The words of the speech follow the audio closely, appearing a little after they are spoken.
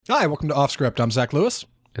Hi, welcome to Off Script. I'm Zach Lewis.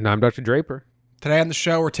 And I'm Dr. Draper. Today on the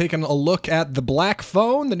show, we're taking a look at The Black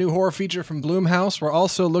Phone, the new horror feature from Blumhouse. We're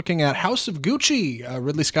also looking at House of Gucci,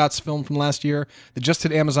 Ridley Scott's film from last year that just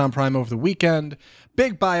hit Amazon Prime over the weekend.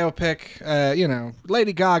 Big biopic,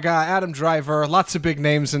 Lady Gaga, Adam Driver, lots of big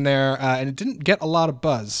names in there, and it didn't get a lot of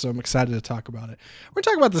buzz, so I'm excited to talk about it. We're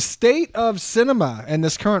talking about the state of cinema and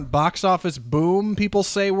this current box office boom people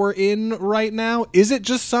say we're in right now. Is it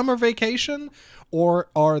just summer vacation? Or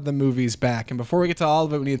are the movies back? And before we get to all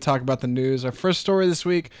of it, we need to talk about the news. Our first story this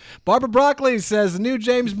week, Barbara Broccoli says the new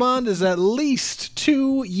James Bond is at least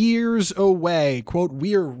 2 years away. Quote,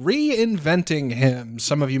 "We're reinventing him."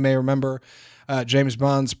 Some of you may remember James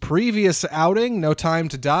Bond's previous outing, No Time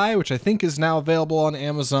to Die, which I think is now available on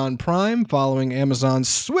Amazon Prime following Amazon's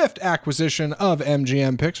swift acquisition of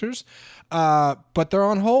MGM Pictures. But they're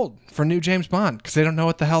on hold for new James Bond because they don't know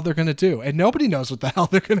what the hell they're going to do. And nobody knows what the hell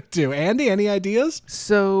they're going to do. Andy, any ideas?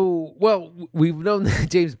 So, we've known that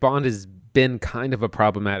James Bond has been kind of a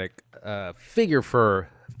problematic figure for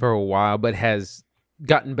a while, but has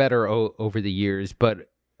gotten better over the years. But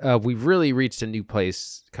we've really reached a new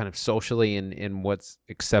place kind of socially in what's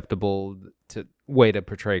acceptable way to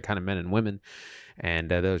portray kind of men and women and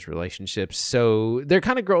those relationships. So they're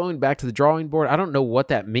kind of going back to the drawing board. I don't know what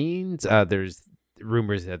that means. There's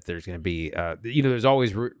rumors that there's going to be, there's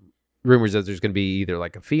always rumors that there's going to be either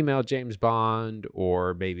like a female James Bond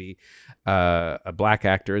or maybe a black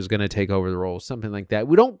actor is going to take over the role, something like that.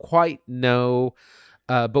 We don't quite know,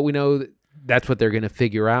 but we know that's what they're going to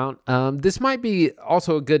figure out. This might be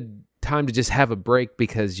also a good time to just have a break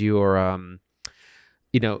because Daniel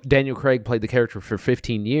Craig played the character for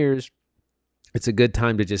 15 years. It's a good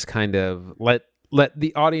time to just kind of let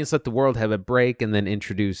the audience, let the world have a break, and then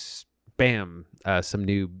introduce, some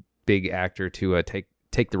new big actor to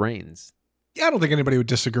take the reins. Yeah, I don't think anybody would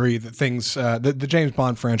disagree that things, the James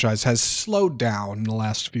Bond franchise has slowed down in the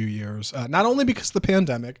last few years. Not only because of the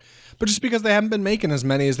pandemic, but just because they haven't been making as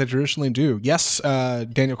many as they traditionally do. Yes,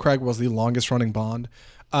 Daniel Craig was the longest running Bond,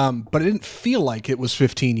 but it didn't feel like it was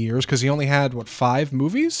 15 years because he only had, 5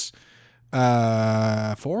 movies?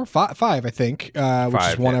 5, I think, which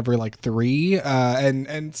is one every 3. And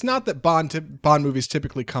it's not that Bond movies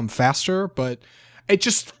typically come faster, but it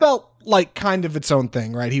just felt like kind of its own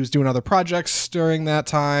thing, right? He was doing other projects during that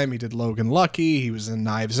time. He did Logan Lucky. He was in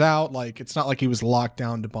Knives Out. It's not like he was locked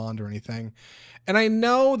down to Bond or anything. And I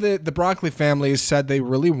know that the Broccoli family said they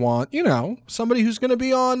really want, somebody who's going to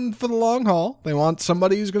be on for the long haul. They want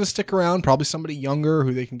somebody who's going to stick around, probably somebody younger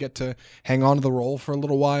who they can get to hang on to the role for a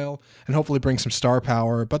little while and hopefully bring some star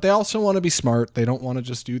power. But they also want to be smart. They don't want to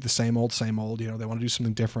just do the same old. They want to do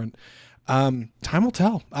something different. Time will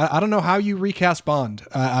tell. I don't know how you recast Bond.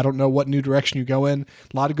 I don't know what new direction you go in.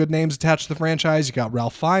 A lot of good names attached to the franchise. You got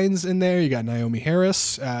Ralph Fiennes in there. You got Naomi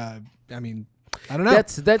Harris. I don't know.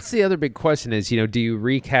 That's the other big question is, do you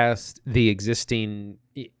recast the existing,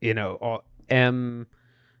 M,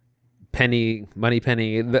 Penny,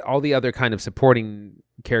 Moneypenny, all the other kind of supporting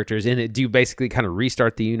characters in it? Do you basically kind of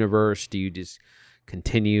restart the universe? Do you just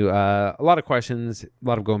continue? A lot of questions, a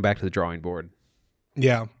lot of going back to the drawing board.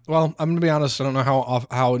 Yeah. Well, I'm going to be honest. I don't know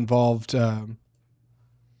how involved.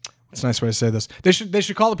 What's a nice way to say this? They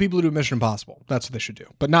should call the people who do Mission Impossible. That's what they should do,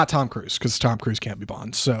 but not Tom Cruise because Tom Cruise can't be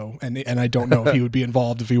Bond. So, and I don't know if he would be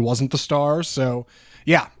involved if he wasn't the star. So,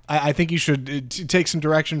 yeah, I think you should take some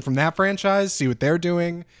direction from that franchise, see what they're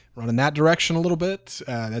doing, run in that direction a little bit.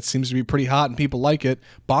 That seems to be pretty hot and people like it.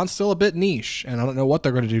 Bond's still a bit niche, and I don't know what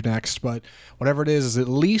they're going to do next, but whatever it is at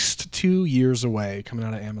least 2 years away coming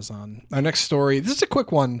out of Amazon. Our next story, this is a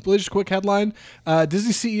quick one, just a quick headline.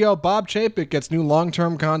 Disney CEO Bob Chapek gets new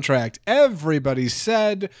long-term contract. Everybody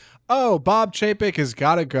said, oh, Bob Chapek has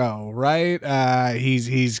got to go, right?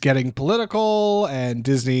 He's getting political, and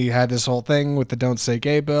Disney had this whole thing with the Don't Say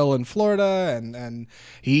Gay bill in Florida, and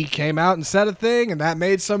he came out and said a thing, and that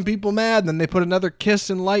made some people mad, and then they put another kiss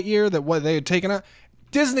in Lightyear that what they had taken out.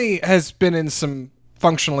 Disney has been in some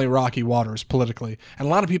functionally rocky waters politically, and a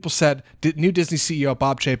lot of people said new Disney CEO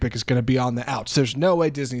Bob Chapek is going to be on the outs. There's no way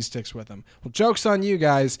Disney sticks with him. Well, joke's on you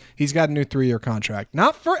guys. He's got a new 3-year contract.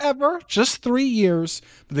 Not forever, just 3 years.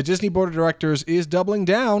 But the Disney board of directors is doubling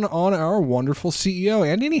down on our wonderful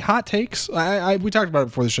CEO. And any hot takes? We talked about it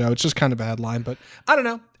before the show. It's just kind of a headline, but I don't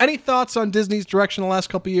know. Any thoughts on Disney's direction the last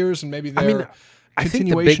couple of years and maybe their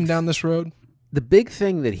continuation down this road? The big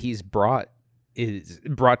thing that he's brought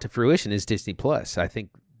to fruition is Disney Plus. I think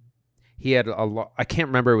he had a lot. I can't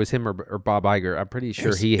remember if it was him or Bob Iger. I'm pretty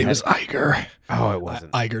sure it was Iger. Oh, it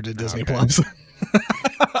wasn't. Iger did Disney Plus.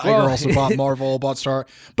 Iger also bought Marvel, bought Star,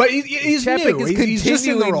 but he's Chapek new. is He's just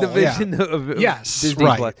in the continuing role. the vision of Yes, Disney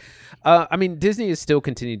right. Plus. I mean, Disney is still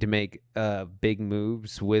continuing to make big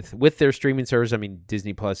moves with their streaming service. I mean,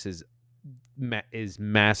 Disney Plus is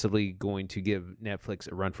massively going to give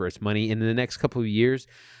Netflix a run for its money. And in the next couple of years,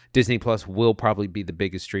 Disney Plus will probably be the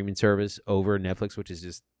biggest streaming service over Netflix, which is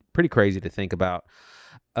just pretty crazy to think about.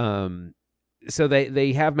 So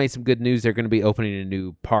they have made some good news. They're going to be opening a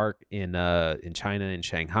new park in China, in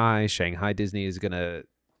Shanghai. Shanghai Disney is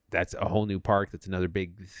that's a whole new park. That's another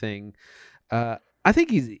big thing. I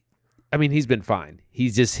think he's been fine.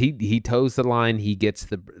 He's just he toes the line. He gets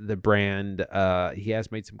the brand. He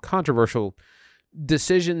has made some controversial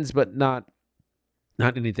decisions, but not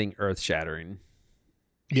anything earth shattering.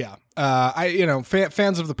 Yeah.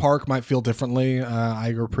 Fans of the park might feel differently.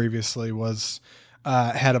 Iger previously was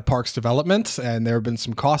head of parks development, and there have been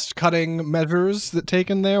some cost-cutting measures that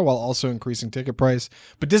taken there while also increasing ticket price.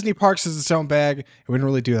 But Disney Parks is its own bag, and we didn't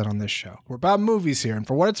really do that on this show. We're about movies here, and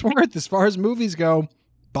for what it's worth, as far as movies go,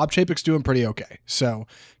 Bob Chapek's doing pretty okay. So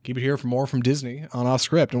keep it here for more from Disney on Off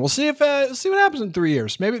Script, and we'll see see what happens in 3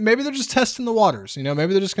 years. Maybe they're just testing the waters.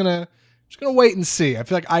 Maybe they're just gonna wait and see. I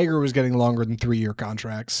feel like Iger was getting longer than 3-year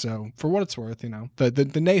contracts. So for what it's worth, the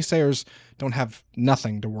naysayers don't have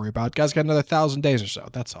nothing to worry about. Guys got another 1,000 days or so.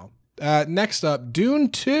 That's all. Next up, Dune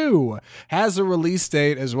 2 has a release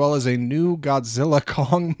date as well as a new Godzilla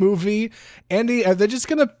Kong movie. Andy, are they just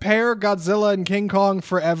going to pair Godzilla and King Kong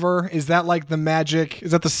forever? Is that like the magic?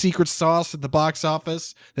 Is that the secret sauce at the box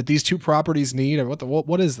office that these two properties need? Or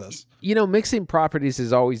what is this? Mixing properties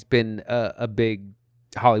has always been a big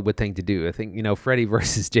Hollywood thing to do. I think, Freddy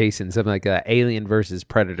versus Jason, something like Alien versus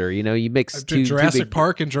Predator. You mix Jurassic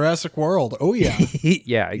Park and Jurassic World. Oh yeah.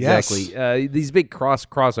 Yeah, exactly. Yes. These big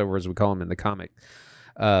crossovers, we call them in the comic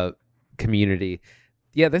community.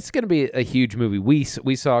 Yeah, that's going to be a huge movie. We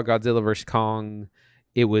saw Godzilla versus Kong.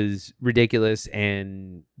 It was ridiculous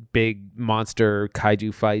and big monster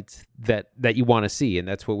kaiju fights that you want to see, and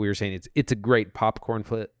that's what we were saying. It's a great popcorn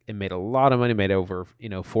flick. It made a lot of money, made over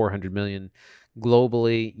 $400 million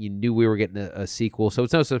globally. You knew we were getting a sequel, so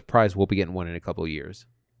it's no surprise we'll be getting one in a couple of years.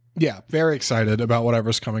 Yeah, very excited about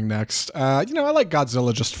whatever's coming next. I like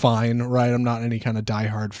Godzilla just fine, right? I'm not any kind of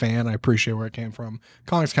diehard fan. I appreciate where it came from.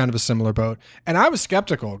 Kong's kind of a similar boat. And I was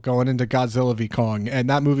skeptical going into Godzilla v. Kong, and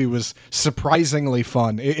that movie was surprisingly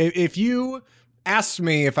fun. If you asked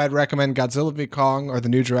me if I'd recommend Godzilla v. Kong or the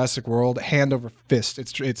new Jurassic World, hand over fist,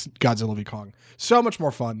 it's Godzilla v. Kong. So much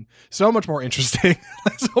more fun, so much more interesting,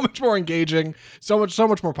 so much more engaging, so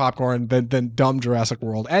much more popcorn than dumb Jurassic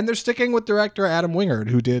World. And they're sticking with director Adam Wingard,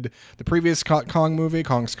 who did the previous Kong movie,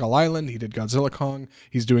 Kong Skull Island. He did Godzilla Kong.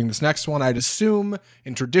 He's doing this next one. I'd assume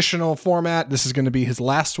in traditional format, this is going to be his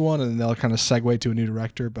last one, and then they'll kind of segue to a new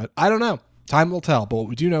director. But I don't know. Time will tell. But what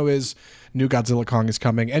we do know is new Godzilla Kong is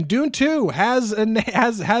coming, and Dune 2 has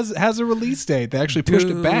a release date. They actually pushed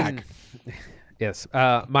it back. Yes,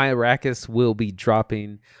 My Arrakis will be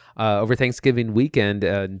dropping over Thanksgiving weekend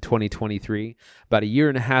in 2023, about a year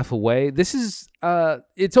and a half away. This is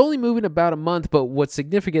it's only moving about a month, but what's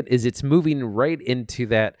significant is it's moving right into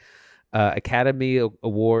that Academy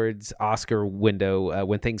Awards Oscar window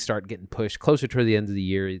when things start getting pushed closer to the end of the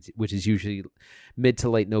year, which is usually mid to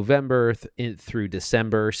late November through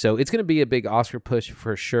December. So it's going to be a big Oscar push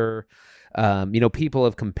for sure. People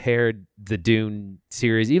have compared the Dune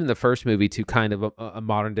series, even the first movie, to kind of a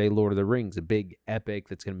modern day Lord of the Rings, a big epic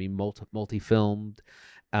that's going to be multi-filmed.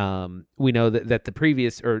 We know that the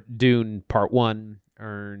previous, or Dune Part 1,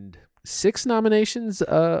 earned 6 nominations,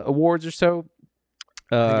 awards or so.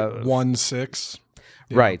 I think it won 6.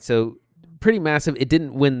 Yeah. Right. So pretty massive. It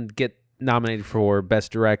didn't get nominated for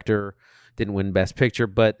Best Director, didn't win Best Picture,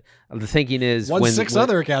 but the thinking is won 6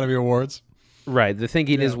 other Academy Awards. Right. The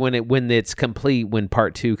thinking is when it's complete, when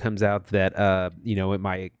Part 2 comes out, that it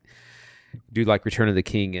might do like Return of the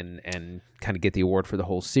King and kind of get the award for the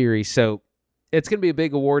whole series. So it's going to be a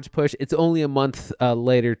big awards push. It's only a month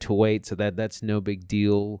later to wait, so that's no big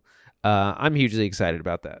deal. I'm hugely excited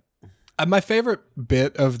about that. My favorite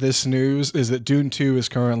bit of this news is that Dune 2 is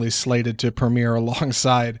currently slated to premiere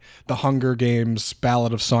alongside The Hunger Games: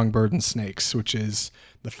 Ballad of Songbird and Snakes, which is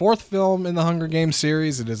the 4th film in the Hunger Games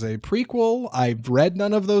series. It is a prequel. I've read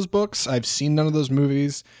none of those books. I've seen none of those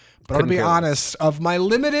movies. But I'm going to be honest, of my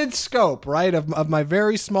limited scope, right, of my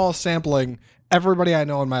very small sampling, everybody I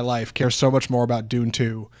know in my life cares so much more about Dune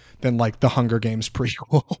 2 than like the Hunger Games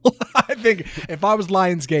prequel. I think if I was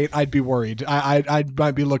Lionsgate, I'd be worried. I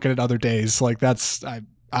might be looking at other days. Like I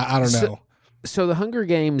don't know. So the Hunger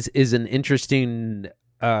Games is an interesting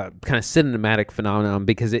kind of cinematic phenomenon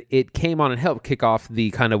because it came on and helped kick off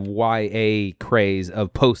the kind of YA craze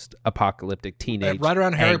of post-apocalyptic teenage right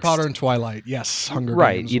around Harry angst. Potter and Twilight. Yes, Hunger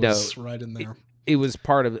Right, Games was right in there. It was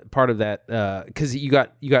part of that because you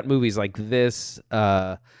got movies like this,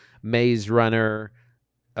 Maze Runner.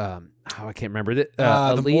 I can't remember that.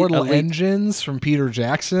 The Mortal Engines from Peter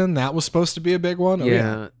Jackson. That was supposed to be a big one.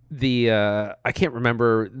 Yeah. I can't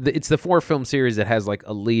remember. It's the 4-film series that has like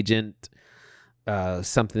Allegiant,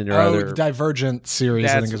 something or other. The Divergent series,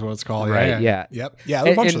 I think is what it's called. Right. Yeah. Yep. Yeah.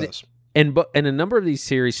 A bunch of those. And a number of these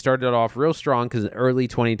series started off real strong because in the early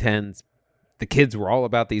 2010s, the kids were all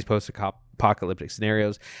about these post-apocalyptic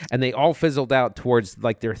scenarios, and they all fizzled out towards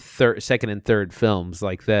like their second and third films.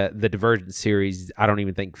 Like the Divergent series, I don't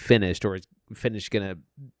even think finished, or is finished gonna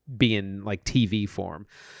be in like TV form.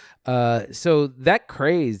 So that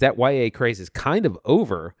YA craze is kind of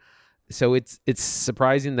over. So it's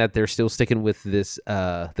surprising that they're still sticking with this,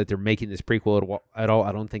 that they're making this prequel at all.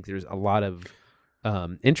 I don't think there's a lot of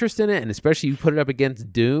interest in it, and especially you put it up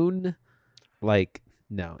against Dune, like,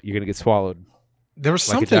 no, you're gonna get swallowed. There was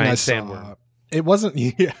like something I sandworm. saw. It wasn't.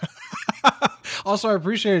 Yeah. Also, I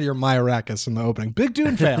appreciated your Maya Rackis in the opening. Big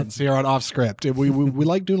Dune fans here on Off Script. We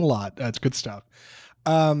like Dune a lot. It's good stuff.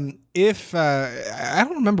 I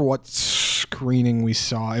don't remember what screening we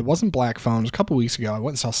saw. It wasn't Black Phone. It was a couple weeks ago. I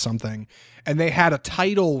went and saw something, and they had a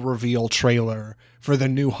title reveal trailer for the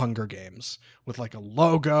new Hunger Games with like a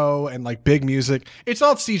logo and like big music. It's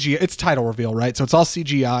all CGI. It's title reveal, right? So it's all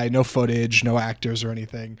CGI, no footage, no actors or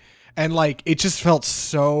anything. And like, it just felt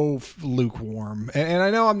so lukewarm. And I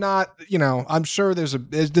know I'm not, I'm sure there's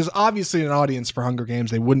obviously an audience for Hunger Games.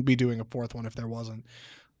 They wouldn't be doing a fourth one if there wasn't.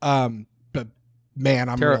 But man,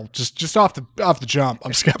 I'm real, just off the jump,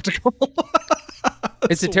 I'm skeptical.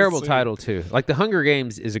 It's a terrible title too. Like the Hunger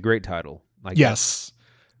Games is a great title. Like yes.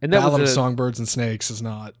 And that Ballad was of Songbirds and Snakes is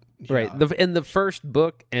not. Right. And the first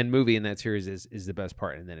book and movie in that series is the best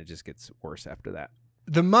part. And then it just gets worse after that.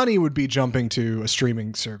 The money would be jumping to a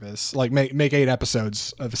streaming service, like make 8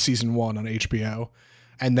 episodes of season 1 on HBO,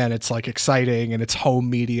 and then it's like exciting and it's home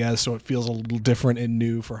media, so it feels a little different and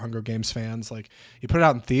new for Hunger Games fans. Like you put it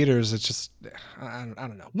out in theaters, it's just I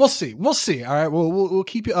don't know. We'll see. All right, we'll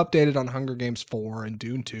keep you updated on Hunger Games 4 and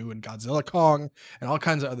Dune 2 and Godzilla Kong and all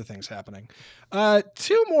kinds of other things happening.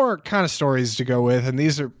 2 more kind of stories to go with, and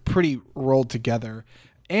these are pretty rolled together.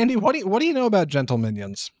 Andy, what do you know about Gentle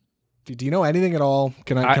Minions? Do you know anything at all?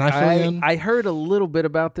 Can I fill you in? I heard a little bit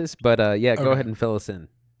about this, but go ahead and fill us in.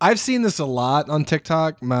 I've seen this a lot on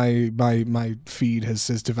TikTok. My feed has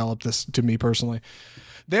developed this to me personally.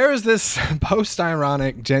 There is this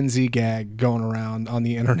post-ironic Gen Z gag going around on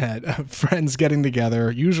the internet of friends getting together,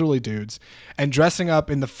 usually dudes, and dressing up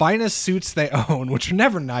in the finest suits they own, which are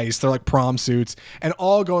never nice. They're like prom suits, and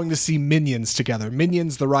all going to see Minions together.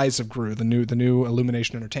 Minions: The Rise of Gru, the new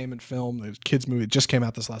Illumination Entertainment film, the kids movie. It just came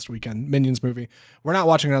out this last weekend. Minions movie. We're not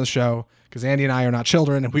watching another show because Andy and I are not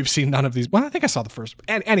children, and we've seen none of these. Well, I think I saw the first.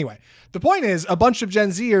 And anyway, the point is, a bunch of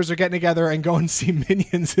Gen Zers are getting together and going to see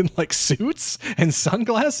Minions in like suits and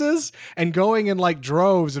sunglasses, and going in like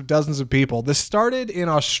droves of dozens of people. This started in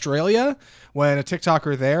Australia when a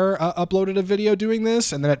TikToker there uploaded a video doing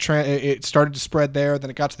this, and then it started to spread there.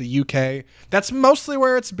 Then it got to the UK. That's mostly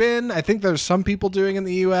where it's been. I think there's some people doing it in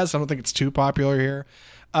the US. I don't think it's too popular here.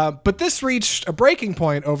 But this reached a breaking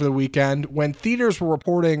point over the weekend when theaters were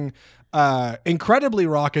reporting incredibly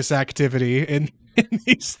raucous activity in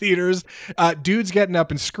these theaters. Dudes getting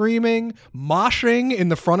up and screaming, moshing in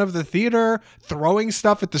the front of the theater, throwing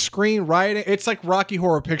stuff at the screen, rioting. It's like Rocky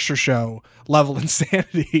Horror Picture Show level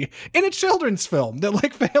insanity in a children's film that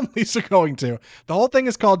like families are going to. The whole thing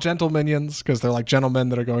is called Gentle Minions because they're like gentlemen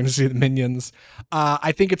that are going to see the Minions.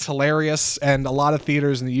 I think it's hilarious, and a lot of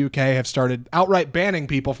theaters in the UK have started outright banning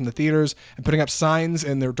people from the theaters and putting up signs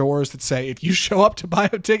in their doors that say, if you show up to buy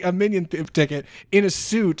a Minion ticket in a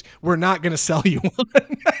suit, we're not going to sell you one.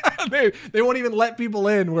 They won't even let people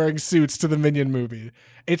in wearing suits to the Minion movie.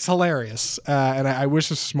 It's hilarious, and I wish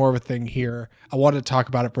this was more of a thing here. I wanted to talk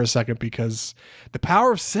about it for a second because the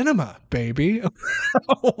power of cinema, baby.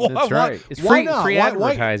 That's right. It's free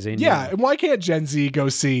advertising. Yeah, why can't Gen Z go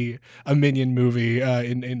see a Minion movie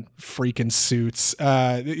in freaking suits?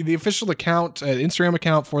 The official account, Instagram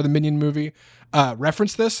account for the Minion movie,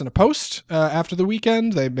 referenced this in a post after the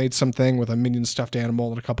weekend. They made something with a Minion stuffed animal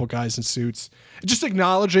and a couple guys in suits, just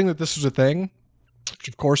acknowledging that this was a thing, which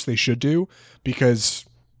of course they should do because,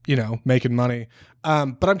 making money.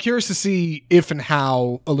 But I'm curious to see if and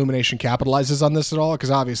how Illumination capitalizes on this at all,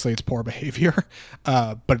 because obviously it's poor behavior,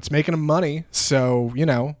 but it's making them money. So,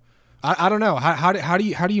 I don't know. How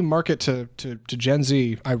do you market to Gen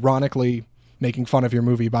Z, ironically making fun of your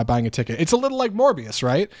movie by buying a ticket. It's a little like Morbius,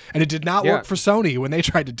 right? And it did not work for Sony when they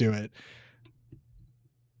tried to do it.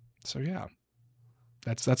 So yeah,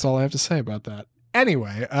 that's all I have to say about that.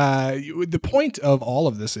 Anyway, the point of all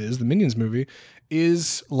of this is the Minions movie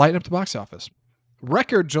is lighting up the box office.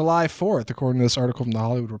 Record July 4th, according to this article from The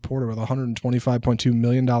Hollywood Reporter, with a $125.2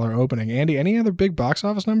 million opening. Andy, any other big box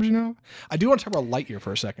office numbers you know? I do want to talk about Lightyear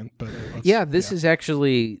for a second. But this is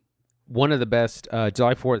actually one of the best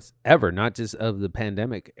July 4th ever, not just of the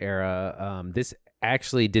pandemic era. This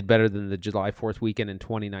actually did better than the July 4th weekend in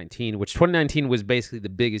 2019, which 2019 was basically the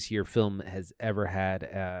biggest year film has ever had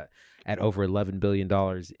at over $11 billion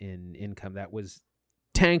in income. That was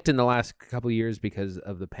tanked in the last couple of years because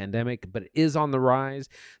of the pandemic, but it is on the rise.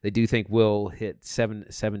 They do think we'll hit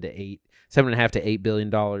 $7.5 to $8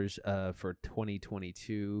 billion for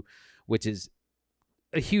 2022, which is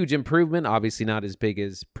a huge improvement. Obviously not as big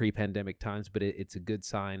as pre-pandemic times, but it's a good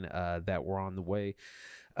sign that we're on the way.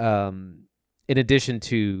 In addition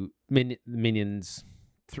to Minions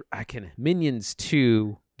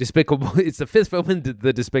 2, Despicable. It's the fifth film in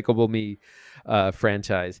the Despicable Me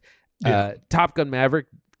franchise. Top Gun Maverick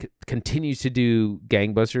continues to do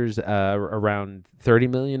gangbusters, around 30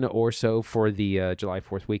 million or so for the July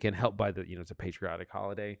 4th weekend, helped by it's a patriotic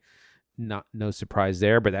holiday. No surprise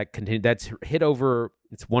there, but that's hit over.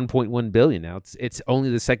 It's 1.1 billion now. It's only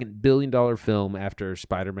the second $1 billion film after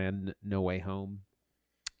Spider-Man: No Way Home.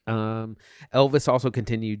 Elvis also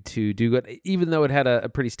continued to do good, even though it had a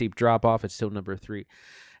pretty steep drop off. It's still number 3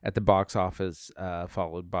 at the box office,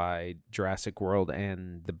 followed by Jurassic World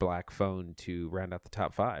and The Black Phone to round out the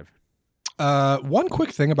top 5. One quick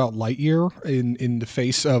thing about Lightyear in the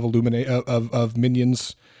face of of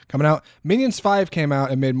Minions coming out. Minions 5 came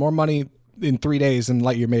out and made more money in 3 days than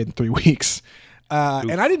Lightyear made in 3 weeks.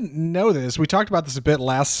 And I didn't know this. We talked about this a bit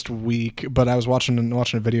last week, but I was watching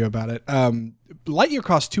a video about it. Lightyear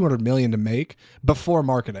cost $200 million to make before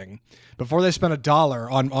marketing. Before they spent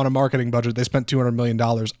 $1 on a marketing budget, they spent $200 million.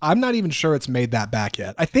 I'm not even sure it's made that back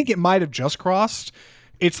yet. I think it might have just crossed.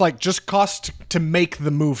 It's like just cost to make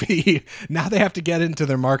the movie. Now they have to get into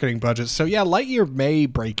their marketing budget. So yeah, Lightyear may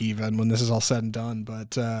break even when this is all said and done.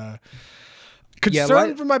 But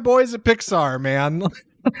concern for my boys at Pixar, man.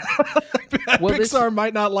 Pixar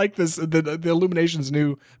might not like this. The Illumination's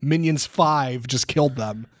new Minions 5 just killed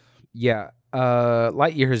them. Yeah.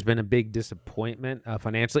 Lightyear has been a big disappointment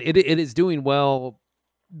financially. It is doing well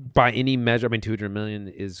by any measure. I mean, 200 million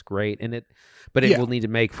is great, but it will need to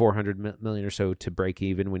make 400 million or so to break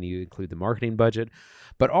even when you include the marketing budget.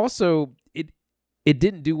 But also, it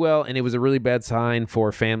didn't do well, and it was a really bad sign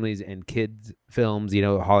for families and kids films.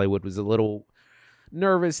 Hollywood was a little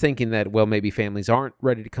nervous, thinking that, well, maybe families aren't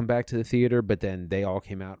ready to come back to the theater, but then they all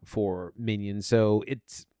came out for Minions. So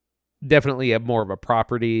it's definitely more of a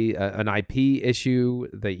property, an IP issue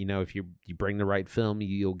that, if you bring the right film,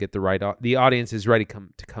 you'll get the audience is ready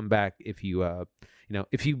to come back. If you,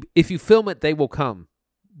 if you film it, they will come.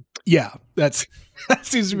 Yeah, that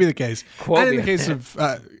seems to be the case. And in the case of,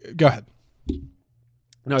 go ahead.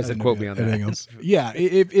 No, I said quote me on that. Anything else? Yeah,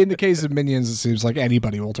 if in the case of Minions, it seems like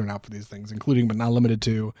anybody will turn out for these things, including but not limited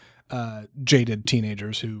to jaded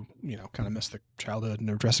teenagers who, kind of miss their childhood and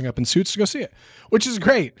are dressing up in suits to go see it, which is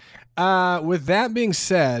great. With that being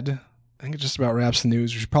said, I think it just about wraps the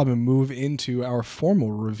news. We should probably move into our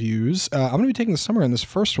formal reviews. I'm going to be taking the summer in this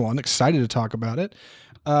first one. Excited to talk about it.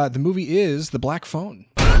 The movie is The Black Phone.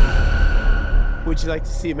 Would you like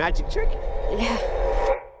to see a magic trick? Yeah.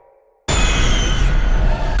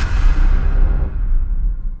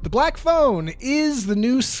 The Black Phone is the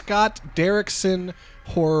new Scott Derrickson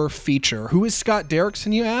horror feature. Who is Scott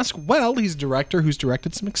Derrickson, you ask? Well, he's a director who's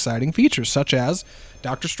directed some exciting features, such as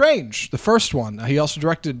Doctor Strange, the first one. He also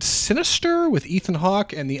directed Sinister with Ethan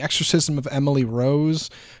Hawke and The Exorcism of Emily Rose.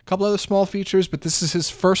 A couple other small features, but this is his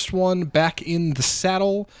first one back in the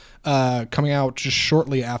saddle, coming out just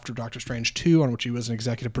shortly after Doctor Strange 2, on which he was an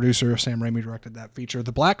executive producer. Sam Raimi directed that feature.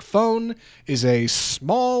 The Black Phone is a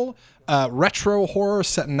small retro horror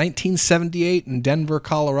set in 1978 in Denver,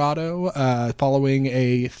 Colorado, following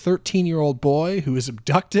a 13-year-old boy who is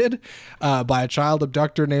abducted by a child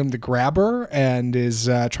abductor named the Grabber, and is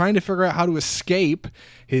trying to figure out how to escape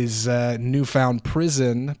his newfound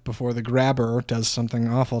prison before the Grabber does something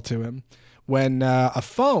awful to him. When a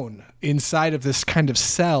phone inside of this kind of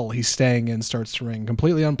cell he's staying in starts to ring,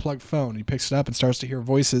 completely unplugged phone. He picks it up and starts to hear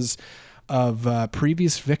voices of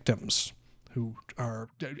previous victims who are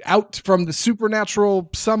out from the supernatural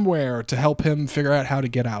somewhere to help him figure out how to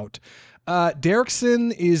get out.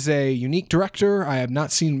 Derrickson is a unique director. I have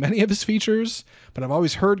not seen many of his features, but I've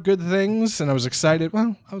always heard good things, and I was excited.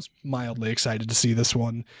 Well, I was mildly excited to see this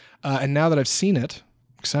one. And now that I've seen it,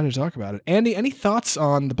 I'm excited to talk about it. Andy, any thoughts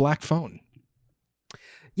on The Black Phone?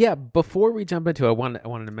 Yeah, before we jump into it, I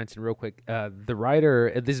wanted to mention real quick, the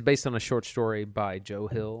writer, this is based on a short story by Joe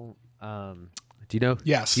Hill. Do you know?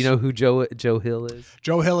 Yes. Do you know who Joe Hill is?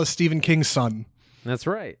 Joe Hill is Stephen King's son. That's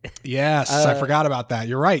right. Yes, I forgot about that.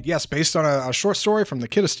 You're right. Yes, based on a short story from the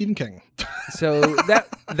kid of Stephen King. So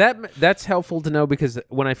that's helpful to know, because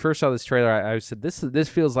when I first saw this trailer, I said this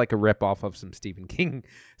feels like a ripoff of some Stephen King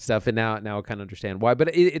stuff, and now I kind of understand why.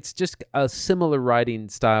 But it's just a similar writing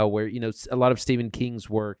style where, a lot of Stephen King's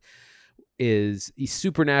work is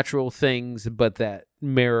supernatural things, but that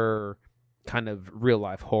mirror kind of real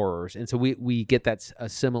life horrors, and so we get a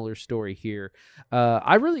similar story here.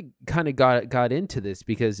 I really kind of got into this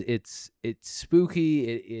because it's spooky.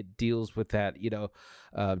 It deals with that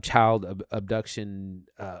child abduction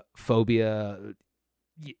phobia,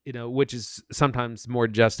 which is sometimes more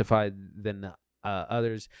justified than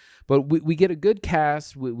others. But we get a good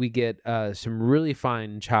cast. We get some really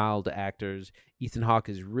fine child actors. Ethan Hawke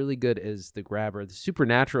is really good as the grabber. The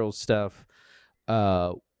supernatural stuff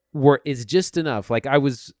is just enough. Like I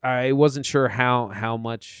wasn't sure how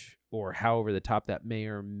much or how over the top that may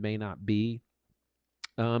or may not be.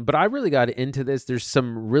 But I really got into this. There's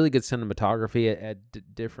some really good cinematography at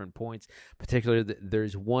different points. Particularly,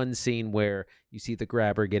 there's one scene where you see the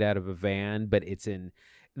grabber get out of a van, but it's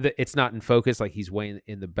not in focus. Like he's way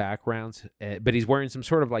in the background, but he's wearing some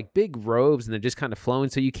sort of like big robes, and they're just kind of flowing.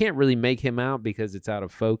 So you can't really make him out because it's out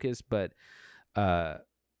of focus. But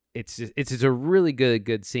it's just a really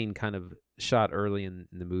good scene, kind of shot early in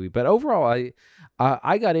the movie. But overall,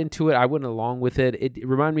 I got into it. I went along with it. It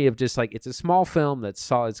reminded me of just like, it's a small film that's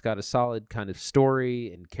solid. It's got a solid kind of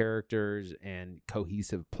story and characters and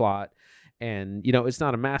cohesive plot. And it's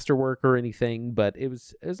not a masterwork or anything, but it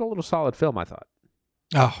was a little solid film, I thought.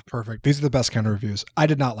 Oh, perfect. These are the best kind of reviews. I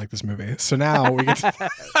did not like this movie. So now we can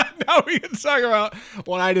talk about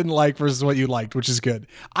what I didn't like versus what you liked, which is good.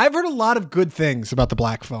 I've heard a lot of good things about The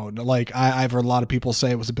Black Phone. Like I've heard a lot of people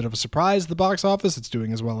say it was a bit of a surprise at the box office. It's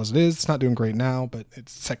doing as well as it is. It's not doing great now, but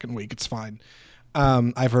it's second week. It's fine.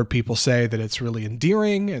 I've heard people say that it's really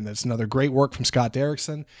endearing and that's another great work from Scott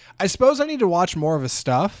Derrickson. I suppose I need to watch more of his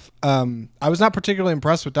stuff. I was not particularly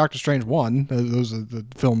impressed with Doctor Strange 1. Those are the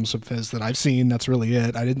films of his that I've seen. That's really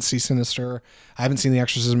it. I didn't see Sinister. I haven't seen The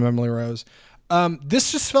Exorcism of Emily Rose.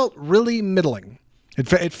 This just felt really middling.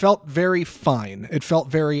 It felt very fine. It felt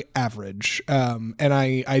very average. And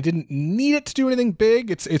I didn't need it to do anything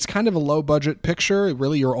big. It's kind of a low budget picture.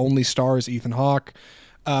 Really, your only star is Ethan Hawke.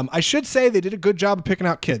 I should say they did a good job of picking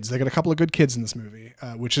out kids. They got a couple of good kids in this movie,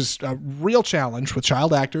 which is a real challenge with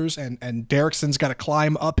child actors, and Derrickson's got to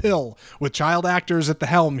climb uphill with child actors at the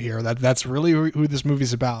helm here. That's really who this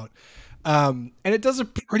movie's about. And it does a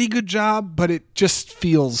pretty good job, but it just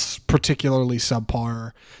feels particularly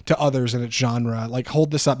subpar to others in its genre. Like,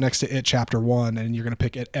 hold this up next to It Chapter 1 and you're going to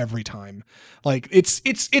pick it every time. Like,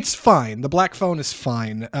 it's fine. The Black Phone is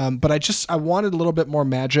fine. But I wanted a little bit more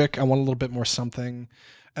magic. I want a little bit more something.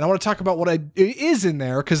 And I want to talk about what is in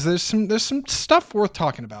there, because there's some stuff worth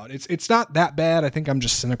talking about. It's not that bad. I think I'm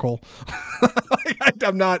just cynical.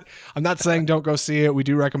 I'm not saying don't go see it. We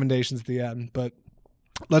do recommendations at the end, but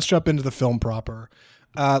let's jump into the film proper.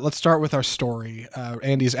 Let's start with our story.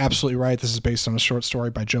 Andy's absolutely right. This is based on a short story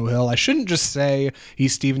by Joe Hill. I shouldn't just say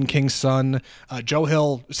he's Stephen King's son. Joe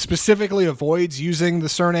Hill specifically avoids using the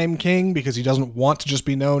surname King because he doesn't want to just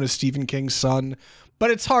be known as Stephen King's son. But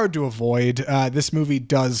it's hard to avoid. This movie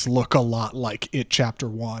does look a lot like It Chapter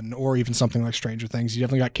 1 or even something like Stranger Things. You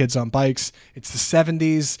definitely got kids on bikes. It's the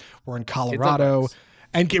 70s. We're in Colorado.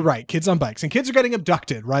 And kids on bikes, and kids are getting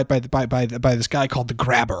abducted, right, by this guy called the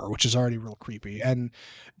Grabber, which is already real creepy. And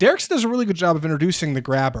Derrickson does a really good job of introducing the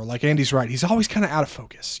Grabber. Like Andy's right, he's always kind of out of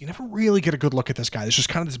focus. You never really get a good look at this guy. There's just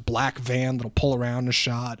kind of this black van that'll pull around in a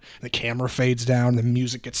shot, and the camera fades down, and the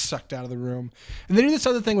music gets sucked out of the room. And they do this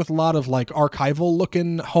other thing with a lot of like archival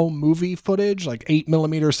looking home movie footage, like 8mm,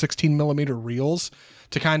 16mm reels,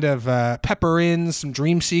 to kind of pepper in some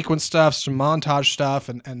dream sequence stuff, some montage stuff,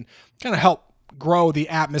 and kind of help grow the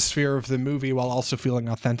atmosphere of the movie while also feeling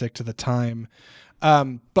authentic to the time.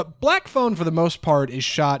 But Black Phone, for the most part, is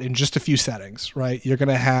shot in just a few settings, right? You're going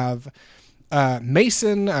to have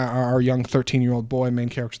Mason, our young 13-year-old boy, main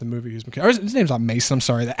character of the movie. His name's not Mason, I'm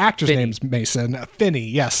sorry. The actor's name's Mason. Finney,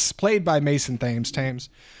 yes. Played by Mason Thames.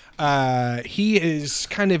 He is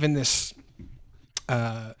kind of in this...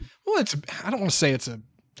 I don't want to say it's a.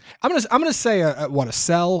 I'm gonna say a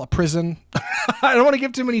cell, a prison. I don't want to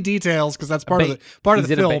give too many details because that's part of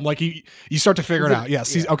the film. Like you start to figure it out.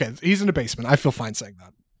 Yes, he's in a basement. I feel fine saying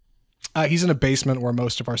that. He's in a basement where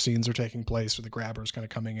most of our scenes are taking place, with the grabbers kind of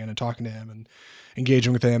coming in and talking to him and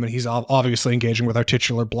engaging with him, and he's obviously engaging with our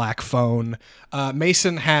titular black phone.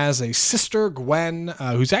 Mason has a sister, Gwen,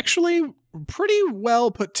 who's actually pretty well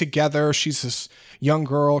put together. She's this young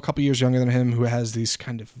girl, a couple years younger than him, who has these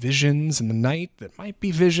kind of visions in the night that might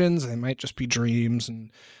be visions, they might just be dreams, and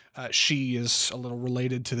she is a little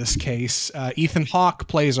related to this case. Ethan Hawke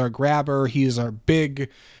plays our grabber. He is our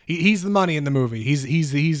he's the money in the movie.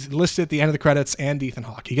 He's listed at the end of the credits, and Ethan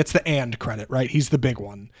Hawke. He gets the "and" credit, right? He's the big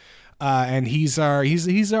one. And he's our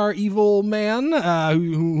evil man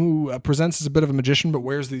who presents as a bit of a magician, but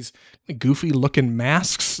wears these goofy looking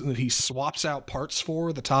masks that he swaps out parts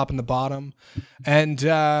for, the top and the bottom. And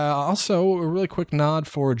also a really quick nod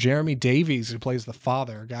for Jeremy Davies, who plays the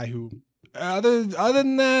father, a guy who, other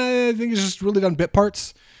than that, I think he's just really done bit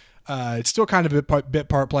parts. It's still kind of a bit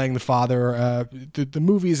part playing the father. The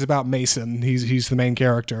movie is about Mason. He's the main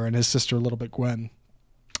character, and his sister a little bit Gwen.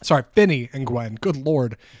 Sorry, Finney and Gwen. Good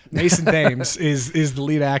Lord. Mason Thames is the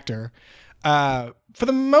lead actor. For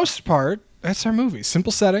the most part, that's our movie.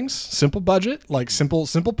 Simple settings, simple budget, like simple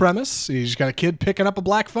premise. You just got a kid picking up a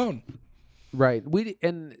black phone. Right.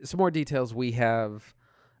 And some more details. We have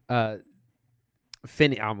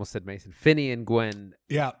Finney. I almost said Mason. Finney and Gwen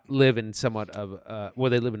live in somewhat of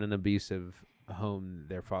they live in an abusive home.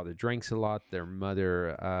 Their father drinks a lot. Their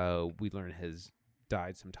mother, we learn, has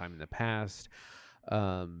died sometime in the past.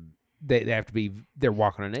 They have to be, they're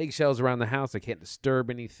walking on eggshells around the house. They can't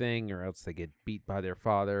disturb anything, or else they get beat by their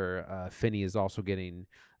father. Finney is also getting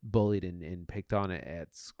bullied and picked on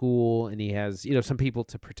at school, and he has, some people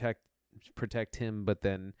to protect him, but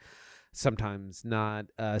then sometimes not.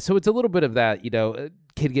 So it's a little bit of that, a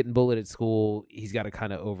kid getting bullied at school. He's got to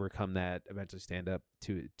kind of overcome that, eventually stand up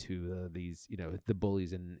to these, the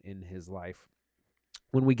bullies in his life.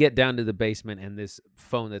 When we get down to the basement and this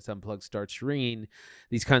phone that's unplugged starts ringing,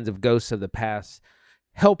 these kinds of ghosts of the past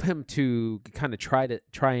help him to kind of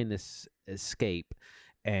try and escape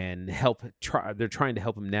and they're trying to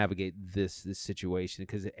help him navigate this situation,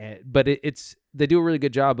 but they do a really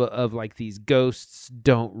good job of like, these ghosts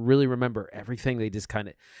don't really remember everything. They just kind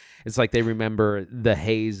of, it's like they remember the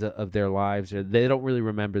haze of their lives, or they don't really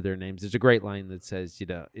remember their names. There's a great line that says,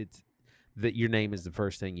 it's that your name is the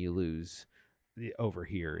first thing you lose over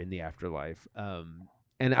here in the afterlife.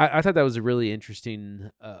 And I thought that was a really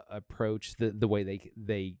interesting approach, the way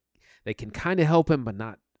they can kind of help him, but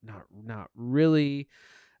not really.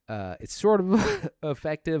 It's sort of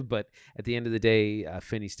effective, but at the end of the day,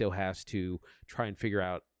 Finney still has to try and figure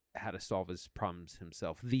out how to solve his problems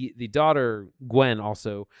himself. The daughter, Gwen,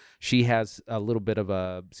 also, she has a little bit of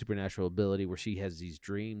a supernatural ability where she has these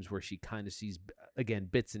dreams where she kind of sees, again,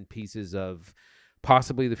 bits and pieces of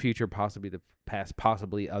possibly the future, possibly the past,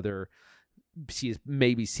 possibly other. She has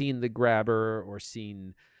maybe seen the grabber or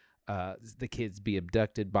seen the kids be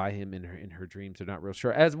abducted by him in her dreams. They're not real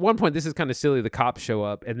sure. At one point, this is kind of silly. The cops show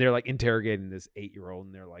up and they're like interrogating this 8-year-old,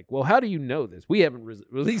 and they're like, "Well, how do you know this? We haven't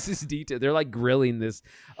released this detail." They're like grilling this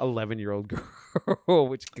 11-year-old girl,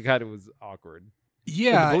 which kind of was awkward.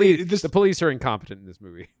 Yeah, the police are incompetent in this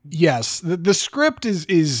movie. Yes, the script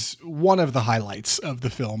is one of the highlights of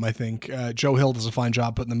the film. I think Joe Hill does a fine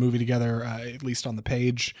job putting the movie together, at least on the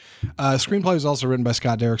page. Screenplay was also written by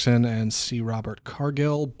Scott Derrickson and C. Robert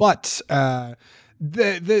Cargill, but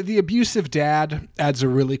the abusive dad adds a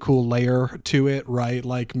really cool layer to it, right?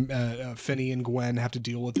 Like Finney and Gwen have to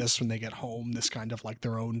deal with this when they get home, this kind of like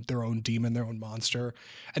their own demon, their own monster.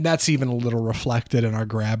 And that's even a little reflected in our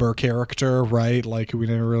grabber character, right? Like, we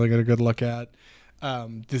never really get a good look at.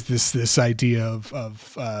 This idea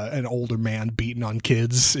of an older man beating on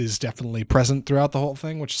kids is definitely present throughout the whole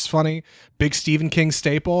thing, which is funny. Big Stephen King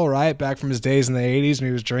staple, right? Back from his days in the 80s when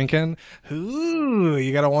he was drinking. Ooh,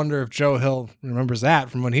 you got to wonder if Joe Hill remembers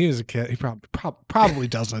that from when he was a kid. He probably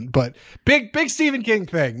doesn't, but big Stephen King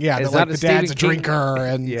thing. Yeah, it's that, like, the dad's a Stephen drinker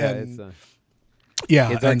King,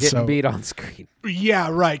 kids are getting beat on screen. Yeah,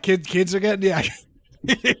 right. Kids are getting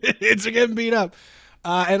kids are getting beat up.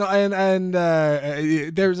 And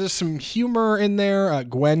there's just some humor in there.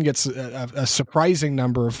 Gwen gets a surprising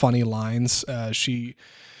number of funny lines. She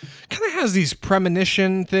kind of has these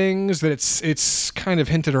premonition things that it's kind of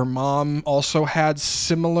hinted her mom also had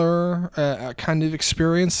similar kind of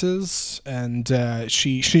experiences, and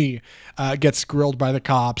she gets grilled by the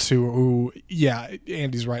cops who yeah,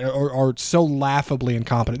 Andy's right, are so laughably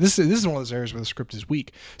incompetent. This is one of those areas where the script is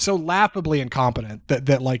weak, so laughably incompetent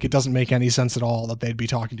that like it doesn't make any sense at all that they'd be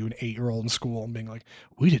talking to an 8-year-old in school and being like,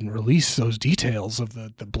 we didn't release those details of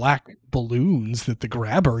the black balloons that the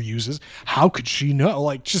grabber uses. How could she know?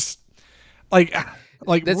 Like, just like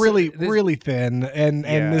really thin.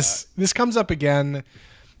 And this comes up again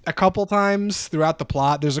a couple times throughout the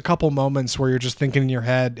plot. There's a couple moments where you're just thinking in your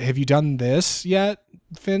head, have you done this yet,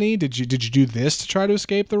 Finney? Did you do this to try to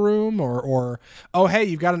escape the room? Or oh, hey,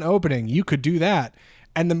 you've got an opening, you could do that.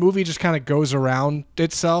 And the movie just kind of goes around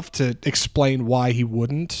itself to explain why he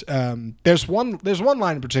wouldn't. There's one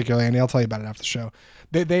line in particular, Andy, I'll tell you about it after the show.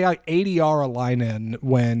 They like ADR a line in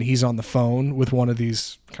when he's on the phone with one of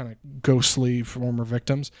these kind of ghostly former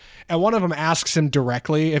victims. And one of them asks him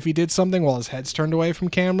directly if he did something while his head's turned away from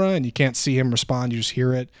camera and you can't see him respond. You just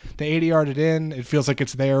hear it. They ADR'd it in. It feels like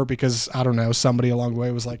it's there because, I don't know, somebody along the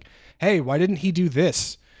way was like, hey, why didn't he do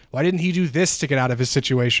this? Why didn't he do this to get out of his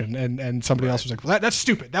situation? And somebody else was like, well, that's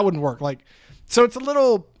stupid. That wouldn't work. Like, so it's a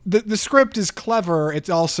little, the script is clever. It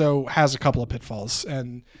also has a couple of pitfalls.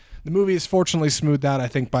 And the movie is fortunately smoothed out, I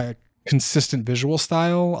think, by a consistent visual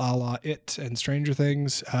style, a la It and Stranger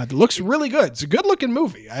Things. It looks really good. It's a good looking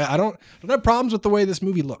movie. I don't have problems with the way this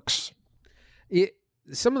movie looks.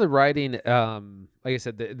 Some of the writing, like I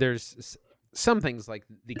said, there's some things like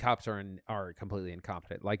the cops are completely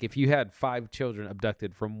incompetent. Like if you had 5 children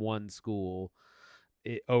abducted from one school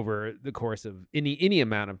over the course of any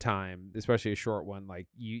amount of time, especially a short one, like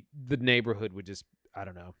the neighborhood would just, I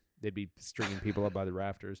don't know, they'd be stringing people up by the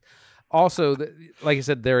rafters. Also, like I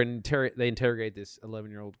said, they interrogate this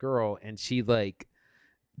 11-year-old girl, and she like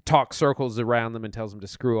talks circles around them and tells them to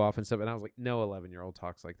screw off and stuff. And I was like, no 11-year-old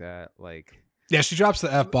talks like that. Like, yeah, she drops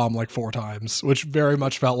the F-bomb like 4 times, which very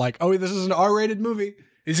much felt like, oh, this is an R-rated movie.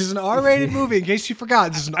 This is an R-rated movie. In case you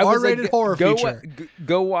forgot, this is an R-rated horror feature.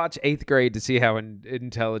 Go watch 8th Grade to see how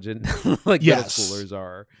intelligent like middle schoolers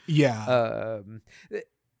are. Yeah.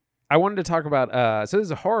 I wanted to talk about so this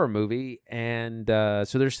is a horror movie, and so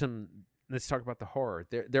let's talk about the horror.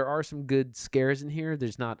 There are some good scares in here.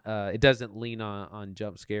 There's not it doesn't lean on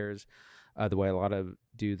jump scares the way a lot of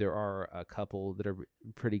do. There are a couple that are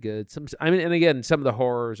pretty good. And again, some of the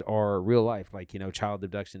horrors are real life, like, you know, child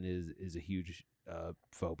abduction is a huge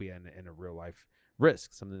phobia and a real life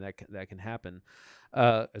risk, something that can happen,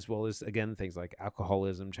 as well as, again, things like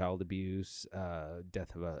alcoholism, child abuse,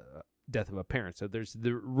 death of a parent. So there's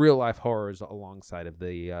the real life horrors alongside of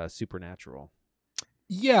the supernatural.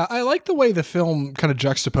 Yeah, I like the way the film kind of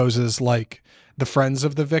juxtaposes like the friends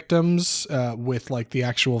of the victims with like the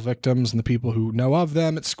actual victims and the people who know of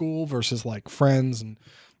them at school versus like friends. And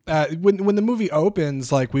when the movie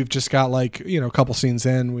opens, like we've just got like, you know, a couple scenes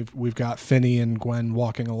in, we've got Finney and Gwen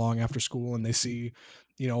walking along after school, and they see,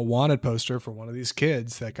 you know, a wanted poster for one of these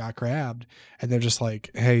kids that got grabbed, and they're just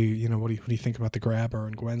like, hey, you know, what do you think about the grabber?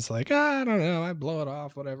 And Gwen's like, I don't know, I blow it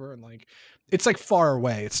off, whatever. And like, it's like far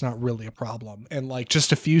away, it's not really a problem. And like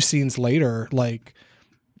just a few scenes later, like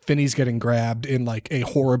Finney's getting grabbed in like a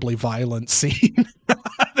horribly violent scene.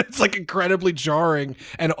 It's like incredibly jarring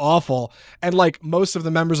and awful. And like most of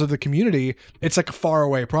the members of the community, it's like a far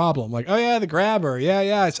away problem. Like, oh yeah, the grabber.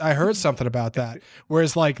 Yeah. I heard something about that.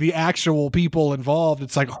 Whereas like the actual people involved,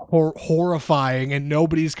 it's like horrifying, and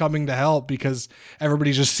nobody's coming to help because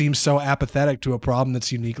everybody just seems so apathetic to a problem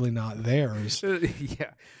that's uniquely not theirs.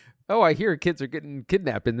 Yeah. Oh, I hear kids are getting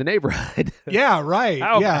kidnapped in the neighborhood. Yeah, right.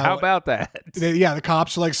 How about that? Yeah, the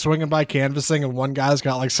cops are like swinging by canvassing, and one guy's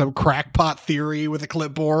got like some crackpot theory with a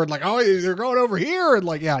clipboard, like, oh, they're going over here. And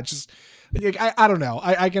like, yeah, just, I don't know.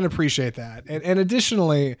 I can appreciate that. And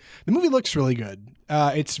additionally, the movie looks really good.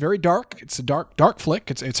 It's very dark. It's a dark flick.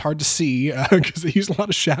 It's hard to see because they use a lot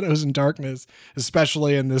of shadows and darkness,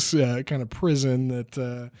 especially in this kind of prison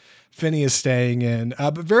that Finney is staying in,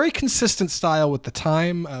 but very consistent style with the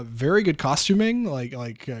time. Very good costuming,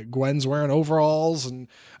 like Gwen's wearing overalls and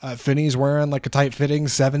Finney's wearing like a tight fitting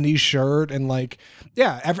 70s shirt, and like,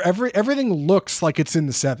 yeah, everything looks like it's in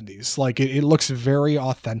the 70s. Like it looks very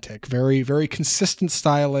authentic, very, very consistent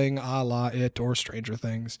styling, a la It or Stranger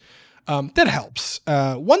Things. That helps.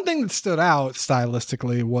 One thing that stood out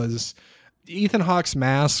stylistically was Ethan Hawke's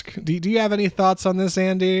mask. Do you have any thoughts on this,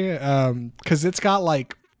 Andy? Because it's got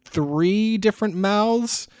like 3 different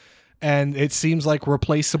mouths, and it seems like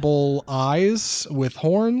replaceable eyes with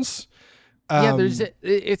horns. Yeah,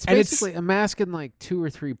 it's basically a mask in like 2 or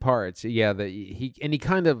 3 parts. Yeah, he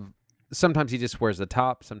kind of sometimes he just wears the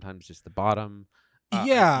top, sometimes just the bottom.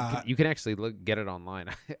 Yeah. You can actually get it online.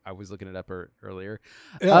 I was looking it up earlier.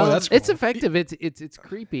 Oh, that's cool. It's effective. It's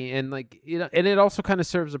creepy, and like and it also kind of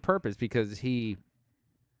serves a purpose because he,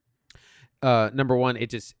 number one,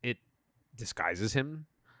 it disguises him,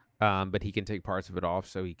 but he can take parts of it off,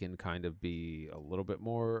 so he can kind of be a little bit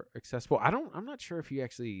more accessible. I'm not sure if you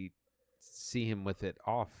actually see him with it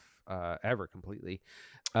off ever completely.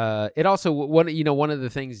 It also one of the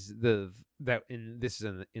things this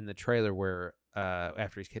is in the trailer where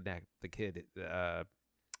after he's kidnapped the kid,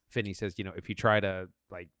 Finney says, if you try to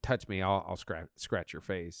like touch me, I'll scratch your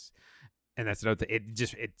face, and that's another thing.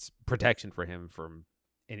 It's protection for him from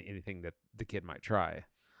anything that the kid might try.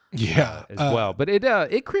 Yeah, as well. But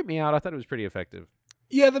it creeped me out. I thought it was pretty effective.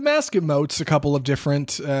 Yeah, the mask emotes a couple of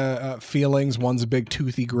different feelings. One's a big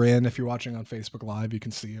toothy grin. If you're watching on Facebook Live, you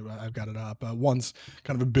can see it. I've got it up. One's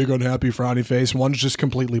kind of a big unhappy frowny face. One's just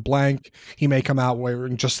completely blank. He may come out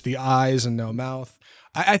wearing just the eyes and no mouth.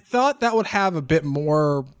 I thought that would have a bit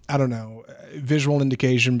more, I don't know, visual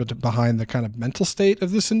indication but behind the kind of mental state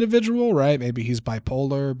of this individual, right? Maybe he's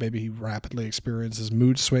bipolar. Maybe he rapidly experiences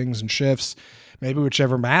mood swings and shifts. Maybe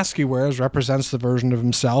whichever mask he wears represents the version of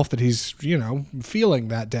himself that he's, feeling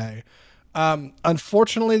that day.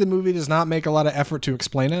 Unfortunately, the movie does not make a lot of effort to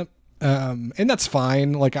explain it. And that's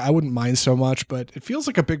fine. Like, I wouldn't mind so much, but it feels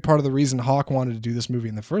like a big part of the reason Hawk wanted to do this movie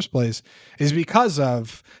in the first place is because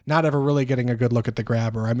of not ever really getting a good look at the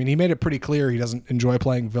grabber. I mean, he made it pretty clear he doesn't enjoy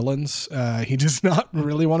playing villains. He does not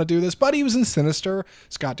really want to do this, but he was in Sinister,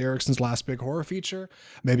 Scott Derrickson's last big horror feature.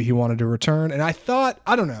 Maybe he wanted to return. And I thought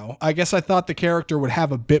the character would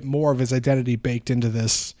have a bit more of his identity baked into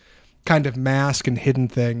this kind of mask and hidden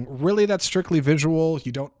thing. Really, that's strictly visual.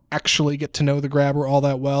 You don't actually get to know the grabber all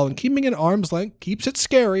that well, and keeping it arm's length keeps it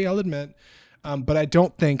scary, I'll admit. But I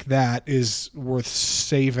don't think that is worth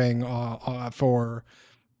saving for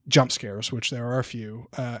jump scares, which there are a few.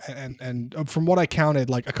 And from what I counted,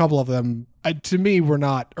 like a couple of them, to me, were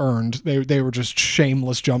not earned. They were just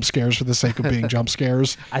shameless jump scares for the sake of being jump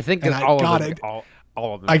scares. I think all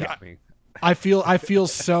of them got me. I feel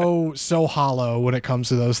so hollow when it comes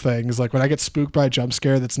to those things. Like when I get spooked by a jump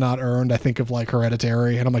scare that's not earned, I think of like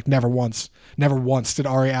Hereditary, and I'm like, never once did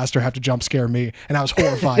Ari Aster have to jump scare me, and I was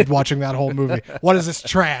horrified watching that whole movie. What is this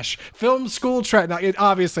trash? Film school trash? Now,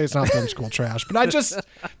 obviously it's not film school trash, but I just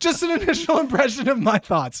an initial impression of my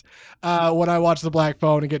thoughts when I watch The Black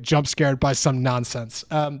Phone and get jump scared by some nonsense.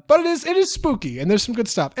 But it is spooky, and there's some good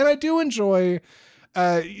stuff, and I do enjoy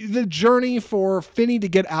the journey for Finney to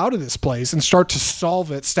get out of this place and start to solve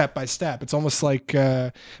it step by step. It's almost like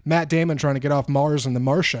Matt Damon trying to get off Mars in The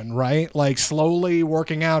Martian, right? Like slowly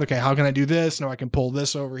working out, okay, how can I do this? No, I can pull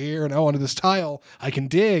this over here, and under this tile I can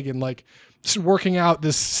dig, and like working out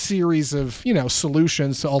this series of,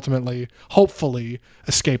 solutions to ultimately, hopefully,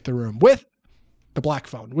 escape the room with The Black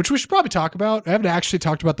Phone, which we should probably talk about. I haven't actually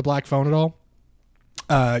talked about The Black Phone at all.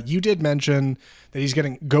 You did mention that he's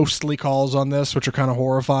getting ghostly calls on this, which are kind of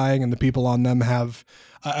horrifying, and the people on them have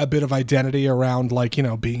a bit of identity around, like,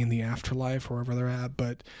 being in the afterlife or wherever they're at.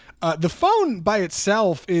 But the phone by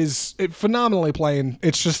itself is phenomenally plain.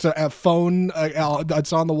 It's just a phone.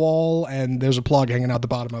 It's on the wall, and there's a plug hanging out the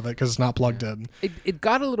bottom of it because it's not plugged in. It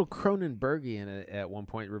got a little Cronenbergian at one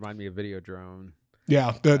point. It reminded me of Videodrome.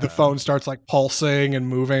 Yeah, the phone starts like pulsing and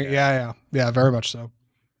moving. Yeah, very much so.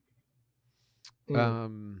 I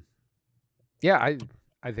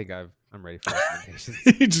think I'm ready for recommendations.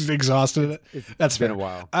 You just exhausted it. That's been fair.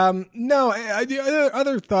 A while. No,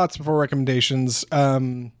 other thoughts before recommendations. I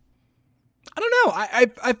don't know.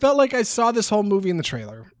 I felt like I saw this whole movie in the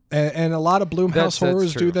trailer, and a lot of Blumhouse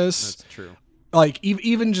horrors do this. That's true. Like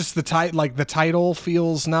even just the title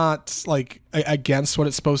feels not like against what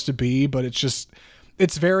it's supposed to be, but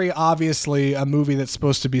it's very obviously a movie that's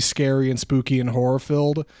supposed to be scary and spooky and horror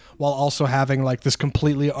filled, while also having like this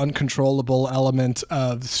completely uncontrollable element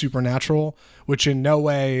of supernatural, which in no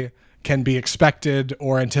way can be expected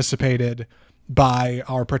or anticipated by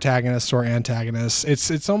our protagonists or antagonists.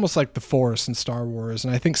 It's almost like the Force in Star Wars,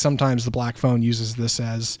 and I think sometimes the Black Phone uses this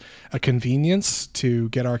as a convenience to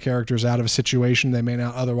get our characters out of a situation they may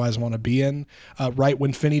not otherwise want to be in. Right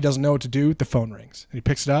when Finney doesn't know what to do, the phone rings, and he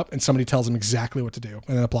picks it up, and somebody tells him exactly what to do,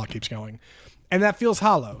 and then the plot keeps going. And that feels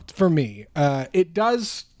hollow for me. It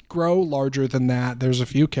does grow larger than that. There's a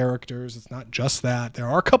few characters. It's not just that. There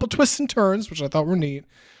are a couple twists and turns, which I thought were neat.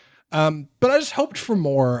 But I just hoped for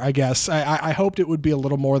more, I guess. I hoped it would be a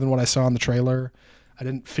little more than what I saw in the trailer. I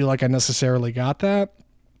didn't feel like I necessarily got that.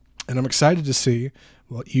 And I'm excited to see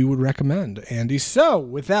what you would recommend, Andy. So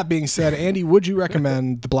with that being said, Andy, would you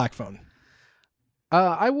recommend The Black Phone?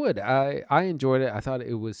 I would. I enjoyed it. I thought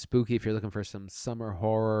it was spooky. If you're looking for some summer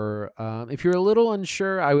horror, if you're a little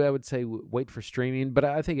unsure, I would say wait for streaming. But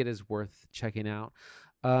I think it is worth checking out.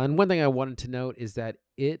 And one thing I wanted to note is that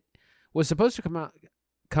it was supposed to come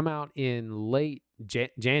out in late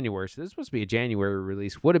January. So this is supposed to be a January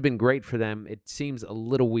release. Would have been great for them. It seems a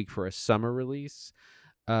little weak for a summer release.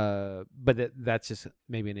 But that's just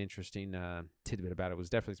maybe an interesting tidbit about it. It was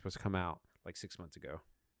definitely supposed to come out like 6 months ago.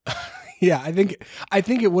 Yeah, I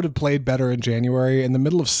think it would have played better in January. In the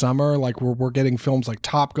middle of summer, like we're getting films like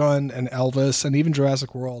Top Gun and Elvis and even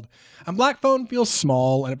Jurassic World. And Black Phone feels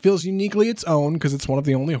small and it feels uniquely its own because it's one of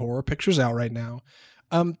the only horror pictures out right now.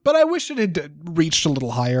 But I wish it had reached a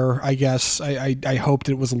little higher, I guess. I hoped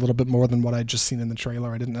it was a little bit more than what I'd just seen in the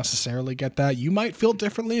trailer. I didn't necessarily get that. You might feel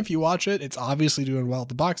differently if you watch it. It's obviously doing well at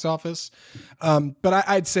the box office. But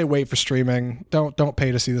I'd say wait for streaming. Don't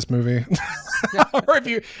pay to see this movie. Or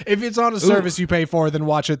if it's on a service you pay for, then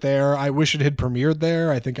watch it there. I wish it had premiered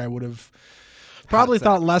there. I think I would have probably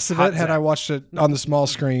thought less of it had I watched it on the small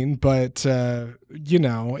screen. But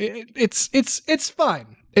it's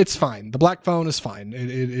fine. It's fine. The Black Phone is fine. It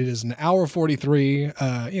is an hour 43.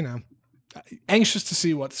 Anxious to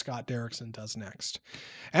see what Scott Derrickson does next.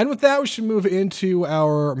 And with that, we should move into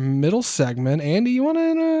our middle segment. Andy, you want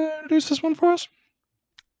to introduce this one for us?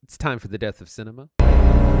 It's time for the death of cinema.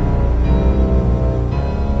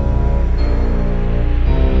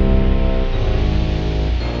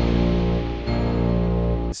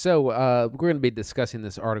 So we're going to be discussing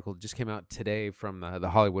this article that just came out today from the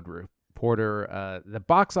Hollywood Reporter, the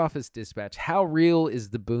Box Office Dispatch. How real is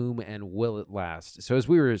the boom and will it last? So as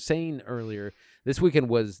we were saying earlier, this weekend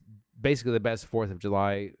was basically the best 4th of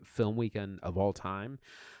July film weekend of all time,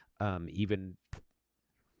 even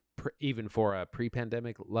for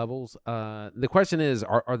pre-pandemic levels. The question is,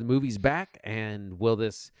 are the movies back, and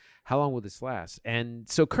how long will this last? And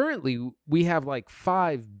so currently we have like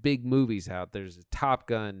 5 big movies out. There's Top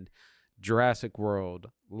Gun, Jurassic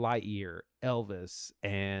World, Lightyear, Elvis,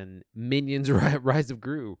 and Minions: Rise of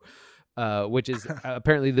Gru, which is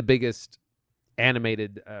apparently the biggest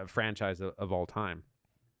animated franchise of all time.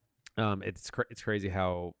 It's crazy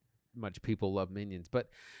how much people love Minions, but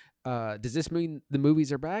does this mean the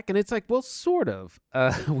movies are back? And it's like, well, sort of.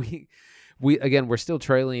 We're still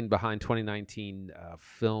trailing behind 2019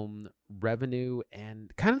 film revenue,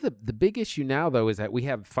 and kind of the big issue now though is that we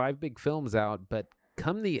have 5 big films out, but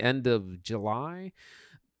come the end of July,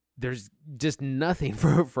 there's just nothing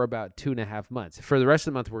for about 2.5 months. For the rest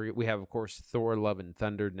of the month, we have, of course, Thor: Love and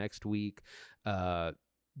Thunder next week,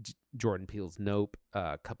 Jordan Peele's Nope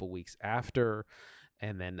a couple weeks after,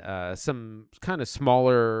 and then some kind of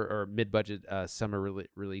smaller or mid-budget summer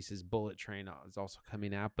releases. Bullet Train is also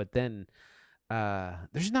coming out, but then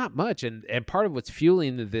there's not much, and part of what's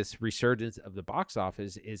fueling this resurgence of the box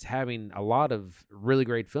office is having a lot of really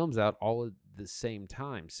great films out all at the same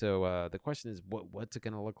time. So the question is, what's it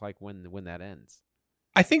going to look like when that ends?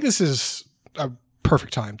 I think this is a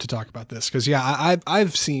perfect time to talk about this because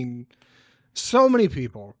I've seen so many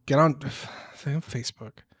people get on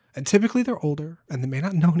Facebook. And typically they're older and they may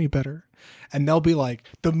not know any better. And they'll be like,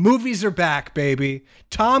 the movies are back, baby.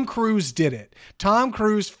 Tom Cruise did it. Tom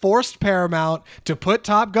Cruise forced Paramount to put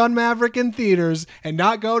Top Gun Maverick in theaters and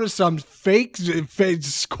not go to some fake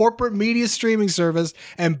corporate media streaming service.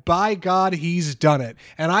 And by God, he's done it.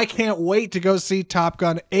 And I can't wait to go see Top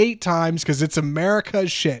Gun 8 times because it's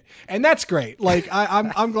America's shit. And that's great. Like,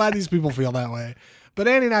 I'm glad these people feel that way. But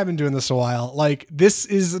Andy and I have been doing this a while. Like, this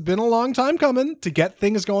has been a long time coming to get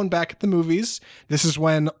things going back at the movies. This is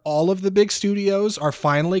when all of the big studios are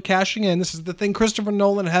finally cashing in. This is the thing Christopher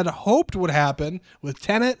Nolan had hoped would happen with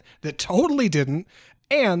Tenet that totally didn't.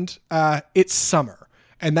 And it's summer.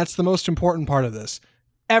 And that's the most important part of this.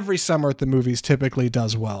 Every summer at the movies typically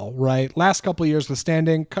does well, right? Last couple of years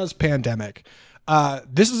withstanding, because pandemic.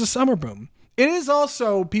 This is a summer boom. It is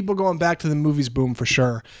also people going back to the movies boom for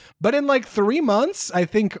sure. But in like 3 months, I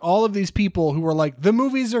think all of these people who were like, the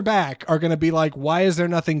movies are back, are going to be like, why is there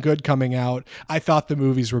nothing good coming out? I thought the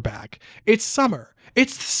movies were back. It's summer.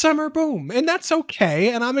 It's the summer boom. And that's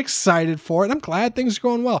okay. And I'm excited for it. I'm glad things are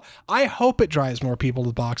going well. I hope it drives more people to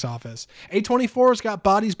the box office. A24's got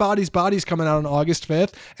Bodies coming out on August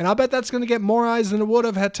 5th. And I'll bet that's going to get more eyes than it would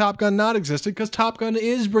have had Top Gun not existed, because Top Gun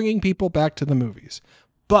is bringing people back to the movies.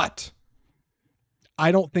 But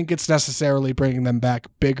I don't think it's necessarily bringing them back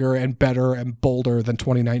bigger and better and bolder than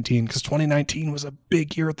 2019, because 2019 was a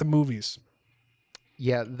big year at the movies.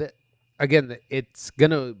 Yeah, it's going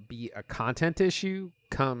to be a content issue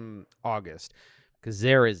come August, because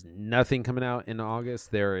there is nothing coming out in August.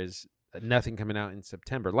 There is nothing coming out in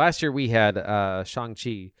September. Last year we had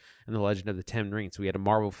Shang-Chi and the Legend of the Ten Rings. We had a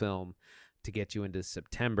Marvel film to get you into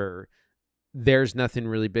September. There's nothing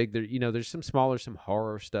really big there. There's some smaller, some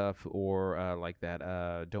horror stuff or like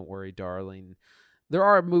that. Don't Worry, Darling. There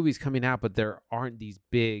are movies coming out, but there aren't these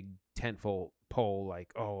big tentpole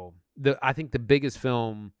like, I think the biggest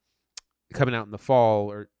film coming out in the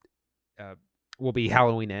fall will be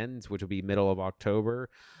Halloween Ends, which will be middle of October.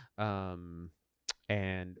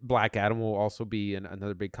 And Black Adam will also be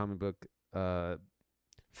another big comic book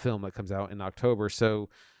film that comes out in October. So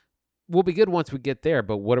we'll be good once we get there.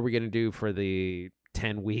 But what are we going to do for the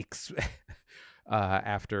 10 weeks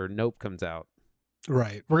after Nope comes out?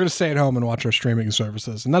 Right. We're going to stay at home and watch our streaming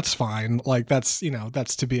services. And that's fine. Like that's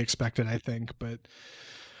to be expected, I think. But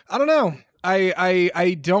I don't know.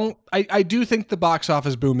 I do think the box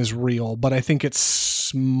office boom is real, but I think it's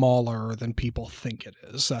smaller than people think it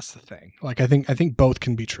is. That's the thing. Like I think both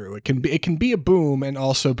can be true. It can be a boom and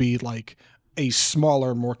also be like a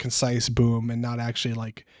smaller, more concise boom, and not actually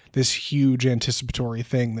like this huge anticipatory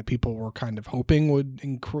thing that people were kind of hoping would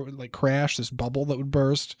crash, this bubble that would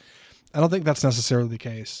burst. I don't think that's necessarily the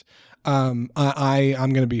case. I'm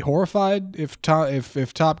going to be horrified if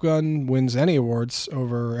Top Gun wins any awards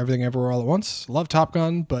over Everything Everywhere All at Once. Love Top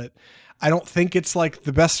Gun, but I don't think it's like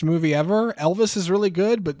the best movie ever. Elvis is really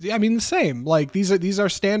good, but I mean the same. Like these are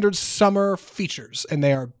standard summer features, and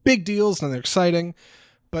they are big deals and they're exciting.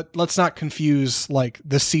 But let's not confuse like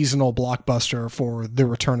the seasonal blockbuster for The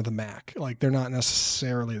Return of the Mac. Like they're not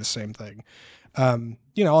necessarily the same thing. On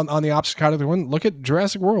the opposite side of the one, look at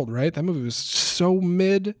Jurassic World, right? That movie was so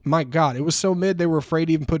mid. My God, it was so mid. They were afraid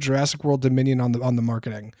to even put Jurassic World Dominion on the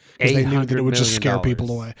marketing because they knew that it would just scare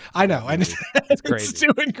people away. I know, and it's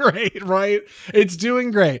doing great, right? It's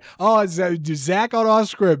doing great. Oh, Zach on off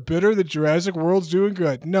script bitter that Jurassic World's doing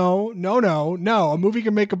good. No. A movie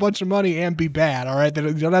can make a bunch of money and be bad. All right,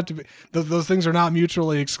 you don't have to be. Those things are not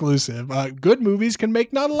mutually exclusive. Good movies can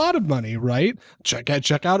make not a lot of money, right? Check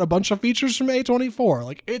out a bunch of features from A24.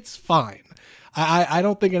 Like it's fine. I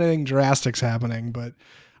don't think anything drastic's happening, but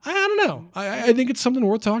I don't know. I think it's something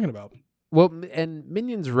worth talking about. Well, and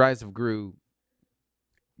Minions: Rise of Gru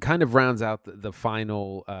kind of rounds out the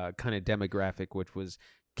final kind of demographic, which was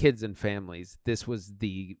kids and families. This was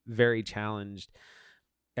the very challenged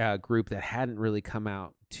group that hadn't really come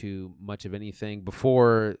out to much of anything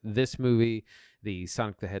before this movie. The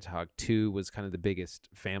Sonic the Hedgehog 2 was kind of the biggest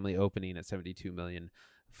family opening at $72 million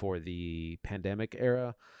for the pandemic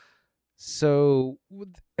era. So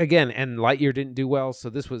again, and Lightyear didn't do well. So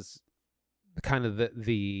this was kind of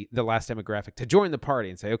the last demographic to join the party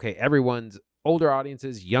and say, okay, everyone's older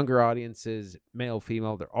audiences, younger audiences, male,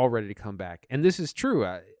 female, they're all ready to come back. And this is true.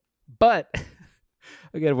 But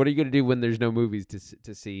again, what are you going to do when there's no movies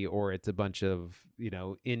to see, or it's a bunch of,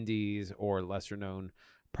 indies or lesser known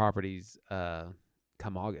properties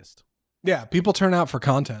come August? Yeah, people turn out for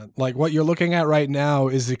content. Like what you're looking at right now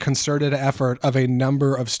is the concerted effort of a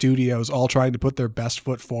number of studios all trying to put their best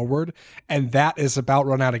foot forward, and that is about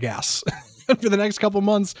run out of gas. For the next couple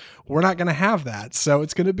months, we're not going to have that. So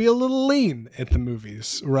it's going to be a little lean at the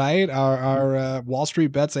movies, right? Our Wall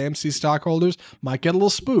Street Bets AMC stockholders might get a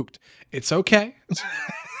little spooked. It's okay.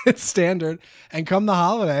 It's standard. And come the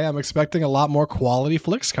holiday, I'm expecting a lot more quality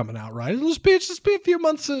flicks coming out, right? It'll just be a few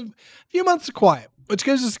months of quiet, which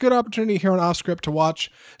gives us a good opportunity here on Off Script to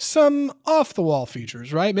watch some off-the-wall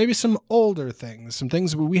features, right? Maybe some older things, some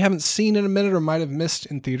things we haven't seen in a minute or might have missed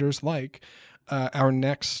in theaters, like our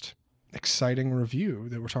next exciting review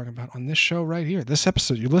that we're talking about on this show right here. This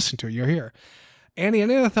episode you're listening to, you're here. Andy,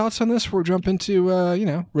 any other thoughts on this before we jump into,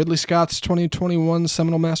 Ridley Scott's 2021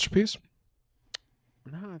 seminal masterpiece?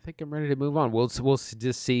 No, I think I'm ready to move on. We'll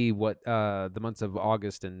just see what the months of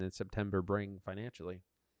August and then September bring financially.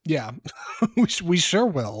 Yeah, we sure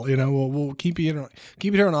will. We'll keep you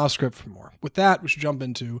here on Off Script for more. With that, we should jump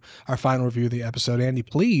into our final review of the episode. Andy,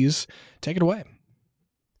 please take it away.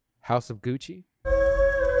 House of Gucci.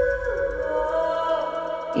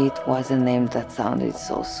 It was a name that sounded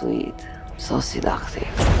so sweet, so seductive.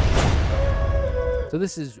 So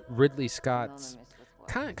this is Ridley Scott's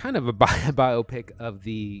kind of a biopic of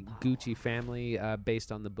the Gucci family,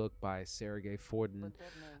 based on the book by Sergei Fordin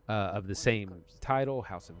of the same title,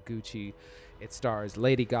 House of Gucci. It stars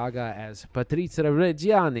Lady Gaga as Patrizia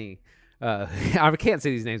Reggiani. I can't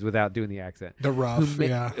say these names without doing the accent. The rough,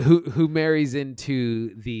 who marries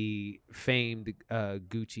into the famed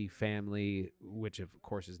Gucci family, which of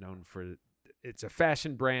course is known for, it's a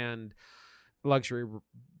fashion brand, luxury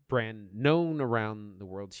brand known around the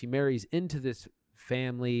world. She marries into this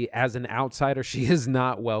family as an outsider. She is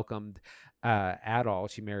not welcomed at all.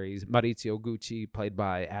 She marries Maurizio Gucci, played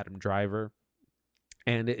by Adam Driver.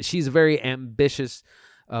 And she's a very ambitious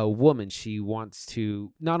woman. She wants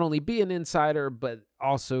to not only be an insider, but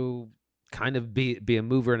also kind of be a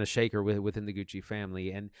mover and a shaker within the Gucci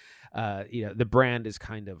family. And the brand is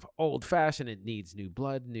kind of old fashioned. It needs new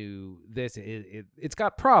blood, new this. It's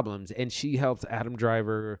got problems, and she helps Adam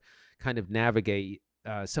Driver kind of navigate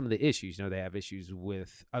some of the issues. They have issues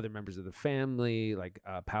with other members of the family, like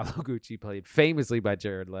Paolo Gucci, played famously by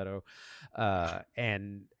Jared Leto,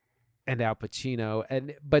 and Al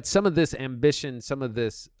Pacino. But some of this ambition, some of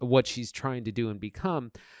this, what she's trying to do and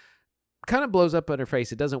become, kind of blows up on her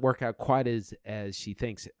face. It doesn't work out quite as she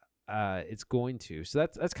thinks it's going to. So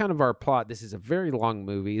that's kind of our plot. This is a very long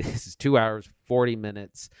movie. This is 2 hours, 40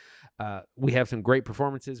 minutes. We have some great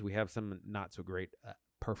performances. We have some not so great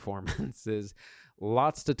performances.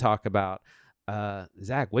 Lots to talk about.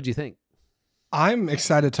 Zach, what'd you think? I'm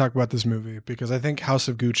excited to talk about this movie because I think House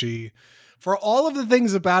of Gucci, for all of the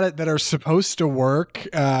things about it that are supposed to work,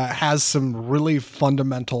 has some really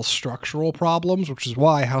fundamental structural problems, which is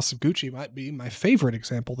why House of Gucci might be my favorite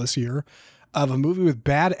example this year of a movie with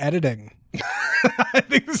bad editing. I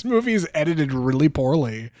think this movie is edited really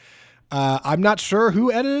poorly. I'm not sure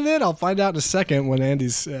who edited it. I'll find out in a second when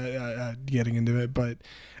Andy's getting into it. But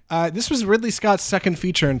this was Ridley Scott's second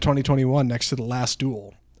feature in 2021 next to The Last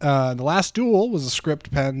Duel. The Last Duel was a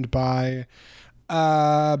script penned by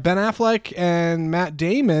Ben Affleck and Matt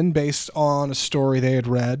Damon based on a story they had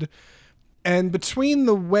read. And between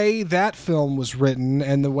the way that film was written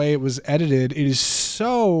and the way it was edited, it is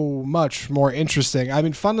so much more interesting. I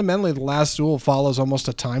mean, fundamentally, The Last Duel follows almost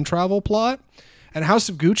a time travel plot. And House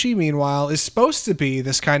of Gucci, meanwhile, is supposed to be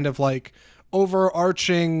this kind of like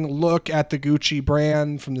overarching look at the Gucci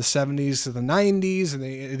brand from the 70s to the 90s and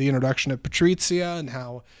the introduction of Patrizia and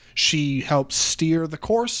how she helps steer the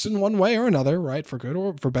course in one way or another, right? For good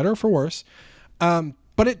or for better or for worse.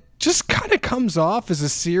 But it just kind of comes off as a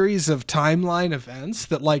series of timeline events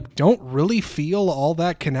that like don't really feel all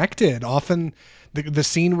that connected. Often the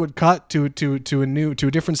scene would cut to a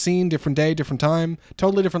different scene, different day, different time,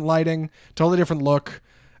 totally different lighting, totally different look.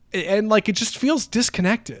 And like it just feels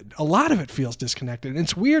disconnected. A lot of it feels disconnected. And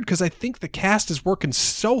it's weird because I think the cast is working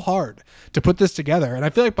so hard to put this together. And I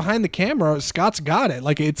feel like behind the camera, Scott's got it.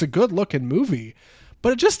 Like it's a good looking movie.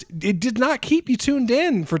 But it did not keep you tuned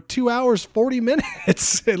in for 2 hours, 40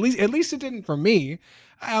 minutes. At least it didn't for me.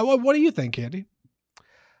 What do you think, Andy?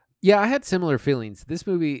 Yeah, I had similar feelings. This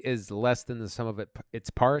movie is less than the sum of its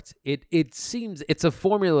parts. It seems it's a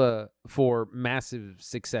formula for massive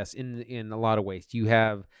success in a lot of ways. You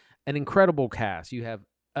have an incredible cast. You have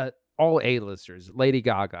all A-listers: Lady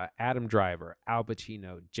Gaga, Adam Driver, Al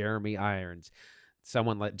Pacino, Jeremy Irons.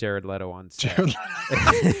 Someone let Jared Leto on set.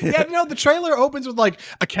 Yeah, the trailer opens with like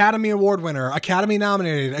Academy Award winner, Academy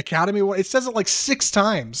nominated, Academy Award. It says it like 6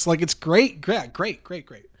 times. Like it's great.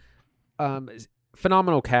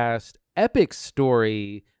 Phenomenal cast, epic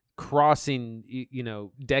story, crossing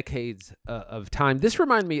decades of time. This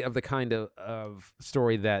reminded me of the kind of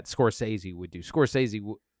story that Scorsese would do.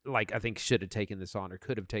 Scorsese I think should have taken this on or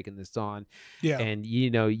could have taken this on. Yeah. And,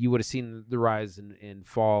 you would have seen the rise and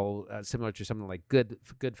fall similar to something like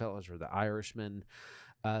Goodfellas or The Irishman,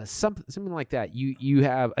 something like that. You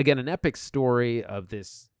have, again, an epic story of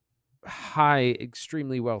this high,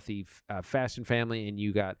 extremely wealthy fashion family, and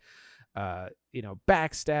you got,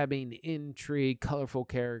 backstabbing, intrigue, colorful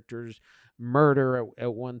characters, murder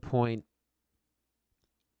at one point.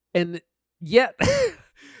 And yet...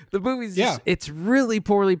 The movie's it's really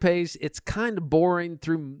poorly paced. It's kind of boring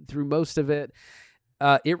through most of it.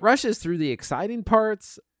 It rushes through the exciting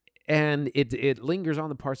parts and it lingers on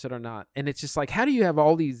the parts that are not. And it's just like, how do you have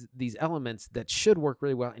all these elements that should work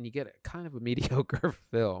really well and you get kind of a mediocre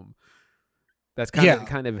film? That's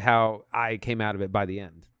kind of how I came out of it by the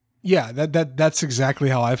end. Yeah, that's exactly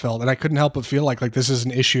how I felt. And I couldn't help but feel like this is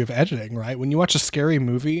an issue of editing, right? When you watch a scary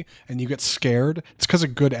movie and you get scared, it's because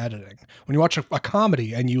of good editing. When you watch a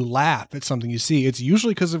comedy and you laugh at something you see, it's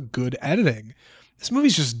usually because of good editing. This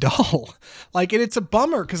movie's just dull. And it's a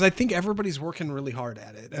bummer because I think everybody's working really hard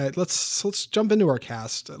at it. Let's jump into our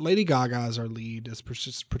cast. Lady Gaga is our lead, as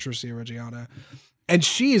Patricia Reggiana. And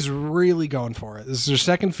she is really going for it. This is her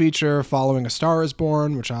second feature following A Star Is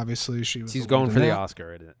Born, which obviously she's going for the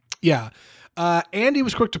Oscar, isn't it? Yeah. Andy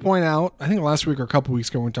was quick to point out, I think last week or a couple weeks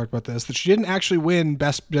ago when we talked about this, that she didn't actually win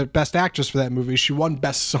best actress for that movie. She won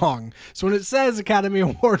best song. So when it says Academy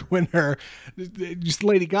Award winner, just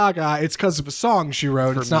Lady Gaga, it's because of a song she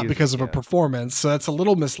wrote. It's not because of a performance. So that's a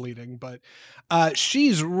little misleading, but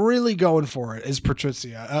she's really going for it as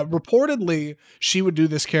Patrizia. Reportedly, she would do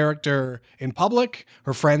this character in public.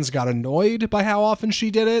 Her friends got annoyed by how often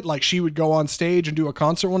she did it. Like, she would go on stage and do a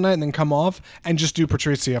concert one night and then come off and just do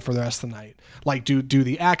Patrizia for the rest of the night. Like, do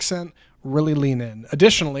the accent, really lean in.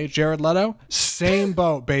 Additionally, Jared Leto, same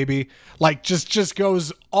boat, baby. Like, just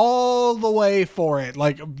goes all the way for it.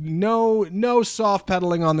 Like, no soft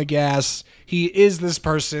pedaling on the gas. He is this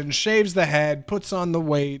person, shaves the head, puts on the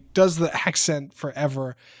weight, does the accent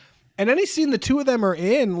forever. And any scene the two of them are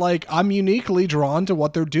in, like, I'm uniquely drawn to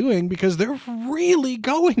what they're doing because they're really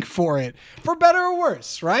going for it, for better or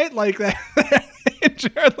worse, right? Like, in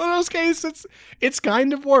Jared Leto's case, it's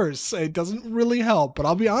kind of worse. It doesn't really help, but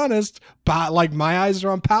I'll be honest, like, my eyes are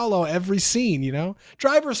on Paolo every scene, you know?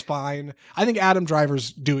 Driver's fine. I think Adam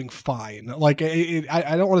Driver's doing fine. Like,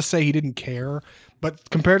 I don't want to say he didn't care,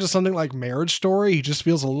 but compared to something like Marriage Story, he just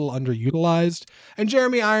feels a little underutilized. And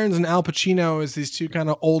Jeremy Irons and Al Pacino, as these two kind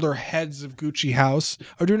of older heads of Gucci House,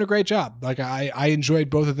 are doing a great job. Like, I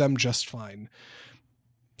enjoyed both of them just fine.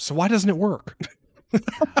 So why doesn't it work?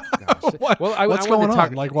 Well, I want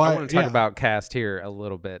to talk about cast here a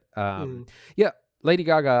little bit. Yeah, Lady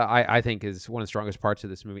Gaga, I think, is one of the strongest parts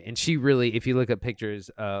of this movie, and she really, if you look at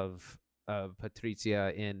pictures of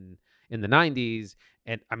Patrizia in the 90s,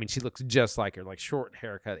 and I mean, she looks just like her, like short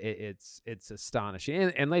haircut. It's astonishing,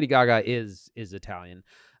 and Lady Gaga is Italian,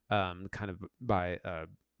 kind of by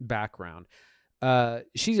background.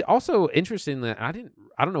 She's also interesting that I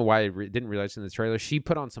don't know why I didn't realize in the trailer, she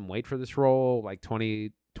put on some weight for this role, like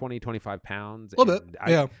 25 pounds. A little bit.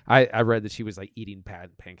 Yeah. I read that she was like eating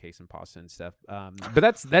pancakes and pasta and stuff.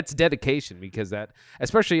 But that's dedication, because that,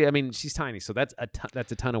 especially, I mean, she's tiny, so that's a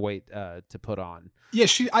ton of weight to put on. Yeah.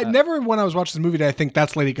 I never, when I was watching this movie, did I think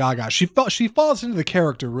that's Lady Gaga. She falls into the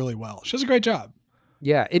character really well. She does a great job.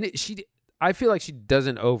 Yeah. And I feel like she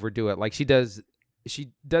doesn't overdo it. Like, she does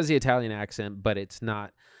the Italian accent, but it's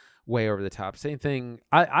not way over the top. Same thing.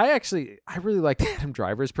 I really liked Adam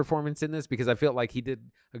Driver's performance in this, because I felt like he did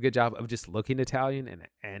a good job of just looking Italian,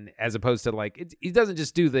 and as opposed to, like, he doesn't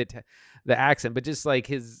just do the accent, but just like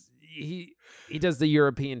he does the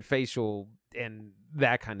European facial and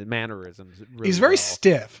that kind of mannerisms. Really He's very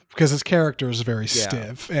stiff, because his character is very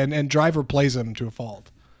stiff, and Driver plays him to a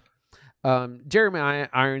fault. Jeremy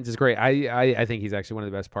Irons is great. I think he's actually one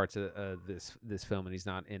of the best parts of this film, and he's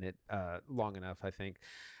not in it long enough, I think.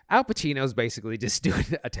 Al Pacino's basically just doing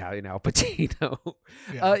Italian Al Pacino.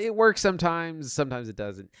 Yeah. It works sometimes it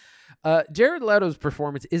doesn't. Jared Leto's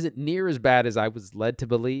performance isn't near as bad as I was led to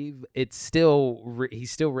believe. It's still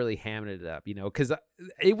he's still really hamming it up, you know, because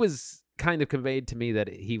it was kind of conveyed to me that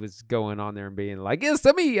he was going on there and being like, "It's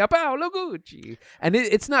me, Paolo Gucci," and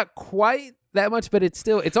it's not quite that much, but it's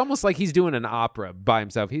almost like he's doing an opera by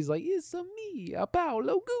himself. He's like, "It's me,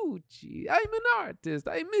 Paolo Gucci. I'm an artist.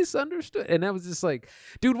 I misunderstood," and I was just like,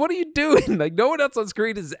 "Dude, what are you doing?" Like, no one else on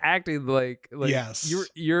screen is acting like yes.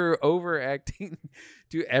 You're overacting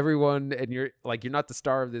to everyone, and you're not the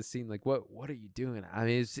star of this scene. Like, what are you doing? I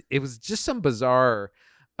mean, it was just some bizarre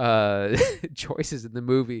choices in the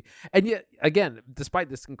movie, and yet again, despite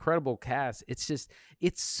this incredible cast, it's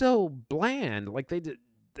so bland. Like, they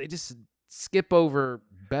just skip over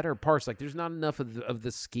better parts. Like, there's not enough of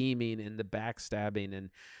the scheming and the backstabbing and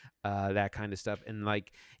that kind of stuff. And,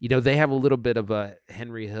 like, you know, they have a little bit of a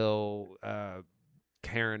Henry Hill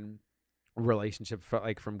Karen relationship,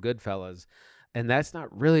 like from Goodfellas, and that's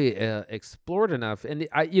not really explored enough. And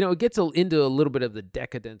it gets into a little bit of the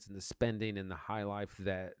decadence and the spending and the high life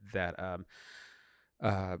that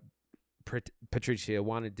Patrizia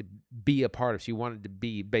wanted to be a part of. She wanted to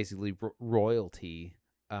be basically royalty,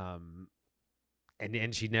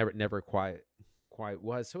 and she never quite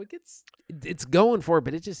was. So it's going for it,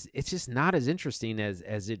 but it's just not as interesting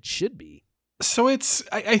as it should be. So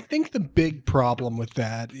I think the big problem with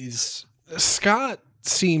that is Scott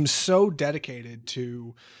seems so dedicated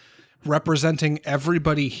to representing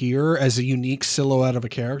everybody here as a unique silhouette of a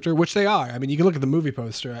character, which they are. I mean, you can look at the movie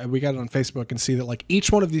poster. We got it on Facebook and see that, like,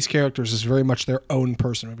 each one of these characters is very much their own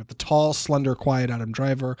person. We've got the tall, slender, quiet Adam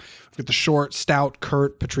Driver. We've got the short, stout,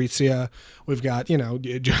 curt Patrizia. We've got,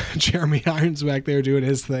 Jeremy Irons back there doing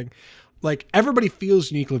his thing. Like, everybody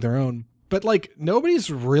feels uniquely their own, but, like, nobody's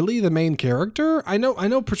really the main character. I know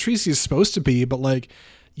Patrizia is supposed to be, but, like,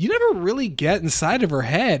 you never really get inside of her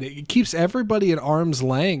head. It keeps everybody at arm's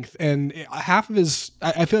length, and half of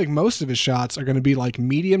I feel like most of his shots are going to be like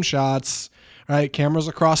medium shots, right? Cameras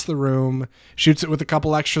across the room, shoots it with a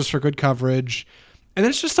couple extras for good coverage. And then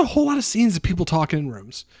it's just a whole lot of scenes of people talking in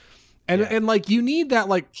rooms. And like you need that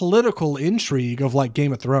like political intrigue of like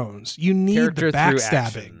Game of Thrones. You need Character the through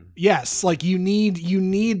backstabbing. action. Yes, like you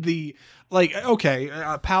need the like okay,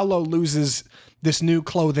 Paolo loses this new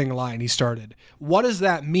clothing line he started. What does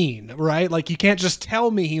that mean, right? Like you can't just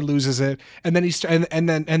tell me he loses it and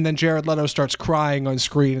then and then Jared Leto starts crying on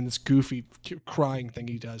screen in this goofy crying thing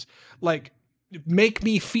he does. Like make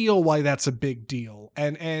me feel why that's a big deal.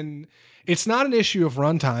 And it's not an issue of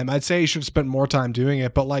runtime. I'd say you should have spent more time doing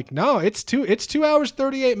it, but like, no, it's 2 hours,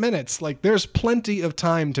 38 minutes. Like there's plenty of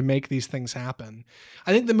time to make these things happen.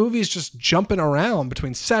 I think the movie is just jumping around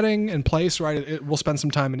between setting and place, right? We'll spend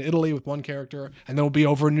some time in Italy with one character and then we'll be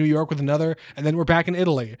over in New York with another. And then we're back in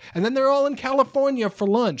Italy and then they're all in California for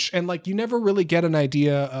lunch. And like, you never really get an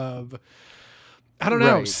idea of, I don't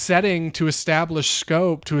know, setting to establish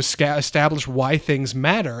scope, to establish why things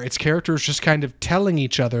matter. It's characters just kind of telling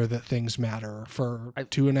each other that things matter for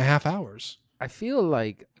 2.5 hours. I feel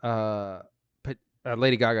like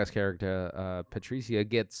Lady Gaga's character, Patricia,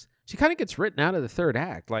 she kind of gets written out of the third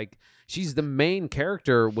act. Like she's the main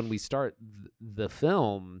character when we start the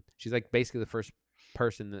film. She's like basically the first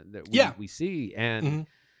person that we see. And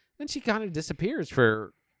then she kind of disappears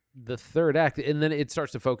for the third act, and then it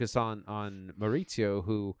starts to focus on Maurizio,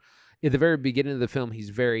 who at the very beginning of the film he's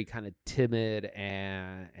very kind of timid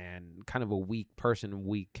and kind of a weak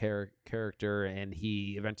character, and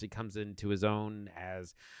he eventually comes into his own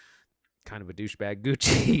as kind of a douchebag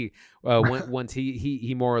Gucci once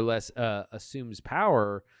he more or less assumes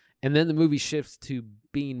power, and then the movie shifts to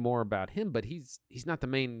being more about him, but he's not the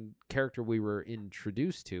main character we were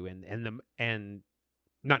introduced to, and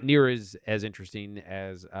not near as interesting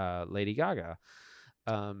as Lady Gaga,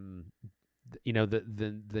 the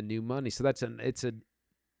new money. So it's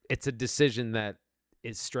a decision that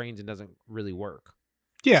is strange and doesn't really work.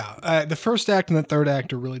 Yeah, the first act and the third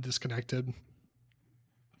act are really disconnected,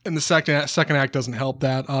 and the second act doesn't help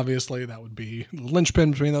that. Obviously, that would be the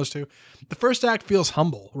linchpin between those two. The first act feels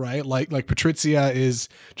humble, right? Like Patrizia is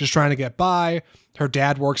just trying to get by. Her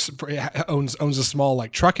dad owns a small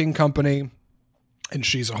like trucking company. And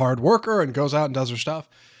she's a hard worker and goes out and does her stuff.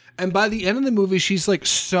 And by the end of the movie, she's like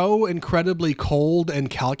so incredibly cold and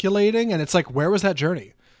calculating. And it's like, where was that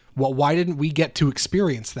journey? Well, why didn't we get to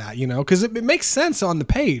experience that? You know, because it makes sense on the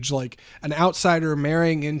page, like an outsider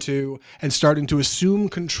marrying into and starting to assume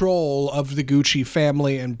control of the Gucci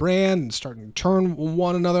family and brand and starting to turn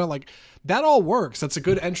one another. Like that all works. That's a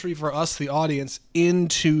good entry for us, the audience,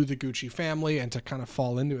 into the Gucci family and to kind of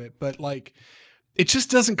fall into it. But like, it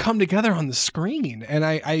just doesn't come together on the screen. And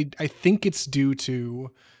I think it's due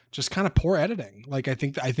to just kind of poor editing. Like I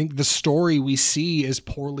think the story we see is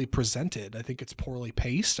poorly presented. I think it's poorly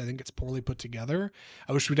paced. I think it's poorly put together.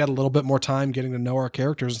 I wish we'd had a little bit more time getting to know our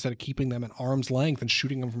characters instead of keeping them at arm's length and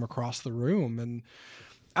shooting them from across the room. And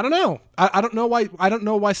I don't know. I don't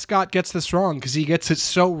know why Scott gets this wrong, because he gets it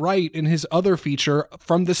so right in his other feature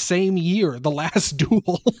from the same year, The Last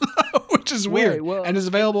Duel, which is weird, and is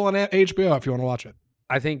available on HBO if you want to watch it.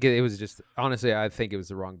 I think it was just, honestly, I think it was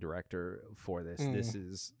the wrong director for this. This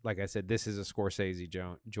is, like I said, this is a Scorsese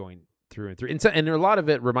joint through and through. And a lot of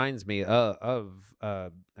it reminds me of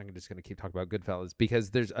I'm just going to keep talking about Goodfellas, because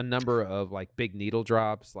there's a number of like big needle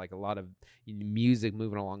drops, like a lot of music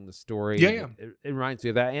moving along the story. Yeah. It reminds me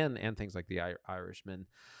of that and things like The Irishman.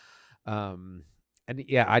 And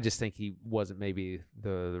yeah, I just think he wasn't maybe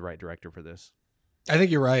the right director for this. I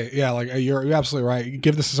think you're right. Yeah, like you're absolutely right. You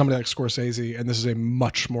give this to somebody like Scorsese, and this is a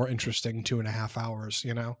much more interesting 2.5 hours.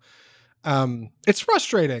 You know, it's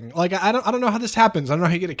frustrating. Like I don't know how this happens. I don't know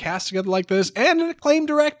how you get a cast together like this and an acclaimed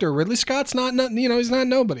director. Ridley Scott's not he's not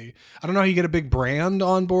nobody. I don't know how you get a big brand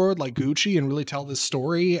on board like Gucci and really tell this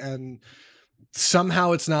story, and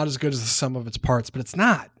somehow it's not as good as the sum of its parts. But it's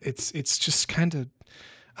not. It's just kind of.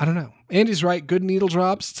 I don't know. Andy's right. Good needle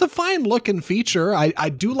drops. It's a fine looking feature. I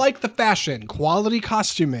do like the fashion, quality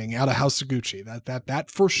costuming out of House of Gucci. That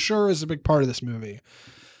for sure is a big part of this movie.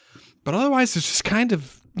 But otherwise, it's just kind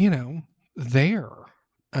of, there.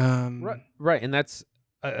 Right. And that's,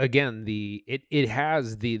 again, it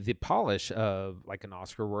has the polish of like an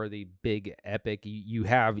Oscar worthy big epic. You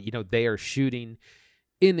have, they are shooting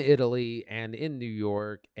in Italy and in New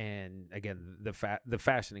York. And again, the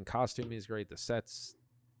fashion and costuming is great. The sets,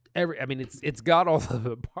 it's got all of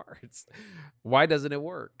the parts. Why doesn't it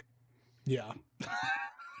work? Yeah.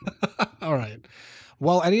 All right.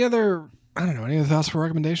 Well, any other thoughts for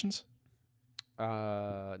recommendations?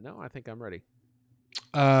 No, I think I'm ready.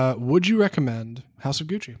 Would you recommend House of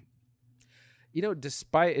Gucci?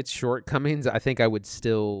 Despite its shortcomings, I think I would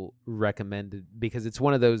still recommend it because it's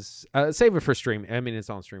one of those. Save it for streaming. I mean, it's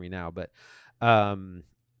on streaming now, but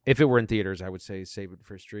if it were in theaters, I would say save it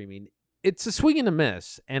for streaming. It's a swing and a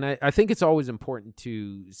miss, and I think it's always important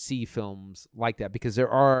to see films like that because there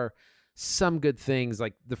are some good things.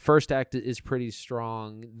 Like the first act is pretty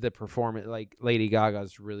strong. The performance, like Lady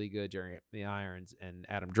Gaga's really good. Jeremy Irons and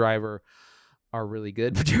Adam Driver are really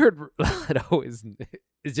good, but Jared Leto is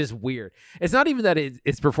just weird. It's not even that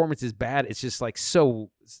its performance is bad. It's just like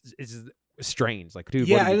it's just strange. Like, dude,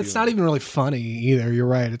 yeah, and it's not even really funny either. You're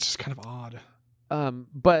right. It's just kind of odd.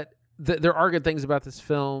 But there are good things about this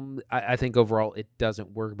film. I think overall it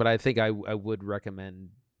doesn't work, but I think I would recommend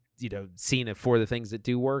seeing it for the things that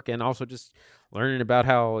do work, and also just learning about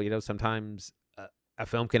how sometimes a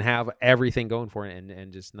film can have everything going for it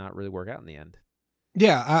and just not really work out in the end.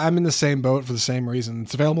 Yeah, I'm in the same boat for the same reason.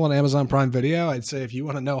 It's available on Amazon Prime Video. I'd say if you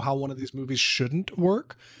want to know how one of these movies shouldn't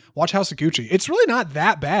work, watch House of Gucci. It's really not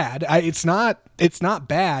that bad. It's not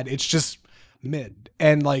bad. It's just mid.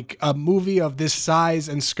 And like a movie of this size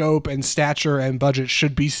and scope and stature and budget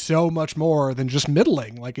should be so much more than just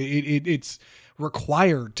middling. Like it's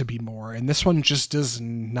required to be more. And this one just does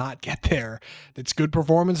not get there. It's good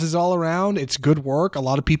performances all around. It's good work. A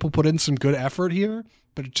lot of people put in some good effort here,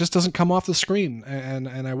 but it just doesn't come off the screen,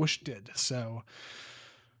 and I wish it did. So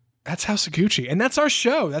that's House of Gucci, and that's our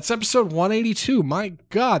show. That's episode 182. My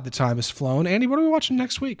God, the time has flown. Andy, what are we watching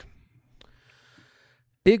next week?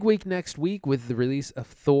 Big week next week with the release of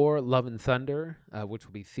Thor: Love and Thunder, which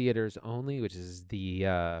will be theaters only, which is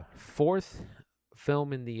the fourth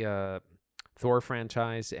film in the Thor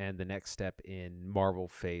franchise and the next step in Marvel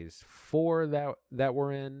Phase 4 that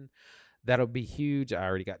we're in. That'll be huge. I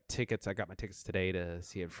already got tickets. I got my tickets today to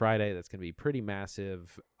see it Friday. That's going to be pretty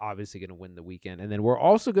massive. Obviously going to win the weekend. And then we're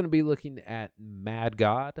also going to be looking at Mad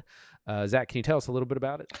God. Zach, can you tell us a little bit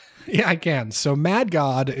about it? Yeah, I can. So Mad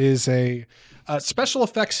God is a special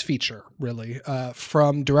effects feature, really,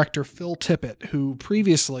 from director Phil Tippett, who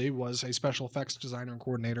previously was a special effects designer and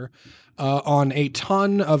coordinator on a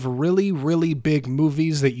ton of really, really big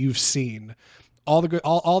movies that you've seen. All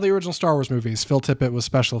the original Star Wars movies, Phil Tippett was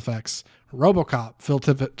special effects. RoboCop, Phil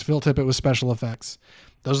Tippett was special effects.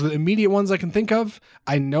 Those are the immediate ones I can think of.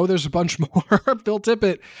 I know there's a bunch more. Phil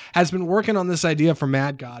Tippett has been working on this idea for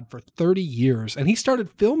Mad God for 30 years, and he started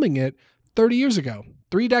filming it 30 years ago.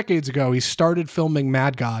 3 decades ago, he started filming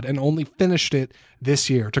Mad God and only finished it this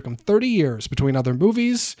year. It took him 30 years between other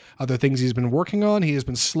movies, other things he's been working on. He has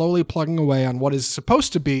been slowly plugging away on what is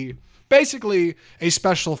supposed to be basically a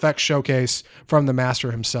special effects showcase from the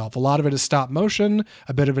master himself. A lot of it is stop motion.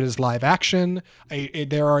 A bit of it is live action.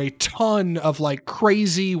 There are a ton of like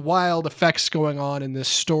crazy, wild effects going on in this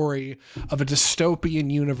story of a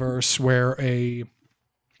dystopian universe where I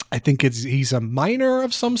think he's a miner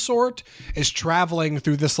of some sort, is traveling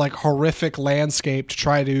through this like horrific landscape to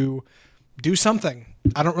try to do something.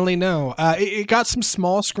 I don't really know. It got some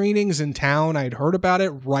small screenings in town. I'd heard about it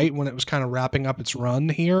right when it was kind of wrapping up its run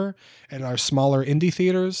here at our smaller indie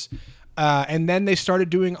theaters. And then they started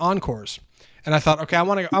doing encores. And I thought, okay, I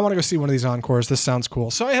want to go see one of these encores. This sounds cool.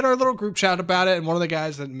 So I had our little group chat about it, and one of the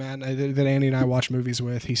guys that Andy and I watch movies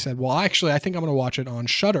with, he said, well, actually, I think I'm going to watch it on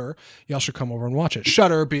Shudder. Y'all should come over and watch it.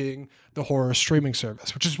 Shudder being the horror streaming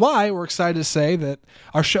service, which is why we're excited to say that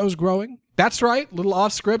our show's growing. That's right. Little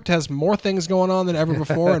Off Script has more things going on than ever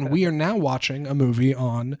before, and we are now watching a movie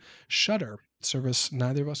on Shudder, service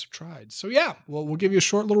neither of us have tried. So yeah, we'll give you a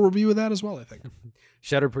short little review of that as well, I think.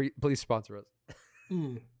 Shudder, please sponsor us.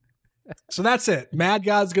 So that's it. Mad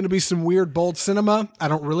God's going to be some weird, bold cinema. I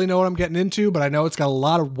don't really know what I'm getting into, but I know it's got a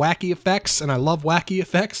lot of wacky effects, and I love wacky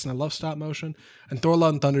effects, and I love stop motion. And Thor: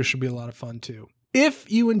 Love and Thunder should be a lot of fun too.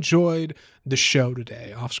 If you enjoyed the show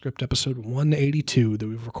today, Off Script episode 182 that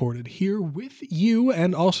we've recorded here with you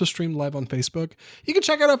and also streamed live on Facebook, you can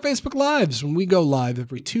check out our Facebook Lives when we go live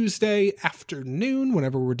every Tuesday afternoon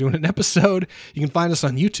whenever we're doing an episode. You can find us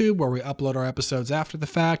on YouTube where we upload our episodes after the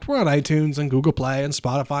fact. We're on iTunes and Google Play and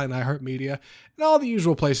Spotify and iHeartMedia and all the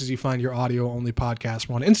usual places you find your audio-only podcast.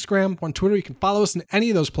 We're on Instagram, we're on Twitter. You can follow us in any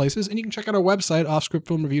of those places, and you can check out our website,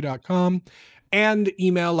 offscriptfilmreview.com. and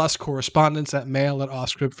email us correspondence at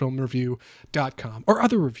mail@offscriptfilmreview.com or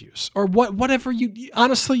other reviews or whatever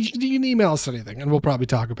honestly, you can email us anything and we'll probably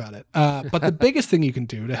talk about it. But the biggest thing you can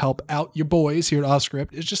do to help out your boys here at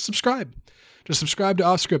Offscript is just subscribe. Just subscribe to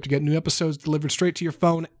Offscript to get new episodes delivered straight to your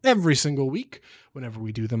phone every single week, whenever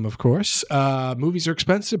we do them, of course. Movies are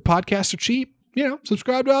expensive. Podcasts are cheap.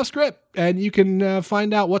 Subscribe to Offscript and you can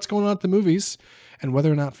find out what's going on at the movies and whether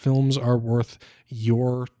or not films are worth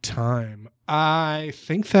your time. I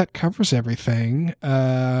think that covers everything.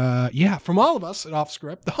 Yeah, from all of us at Off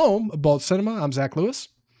Script, the home of Bold Cinema, I'm Zach Lewis.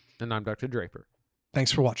 And I'm Dr. Draper.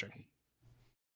 Thanks for watching.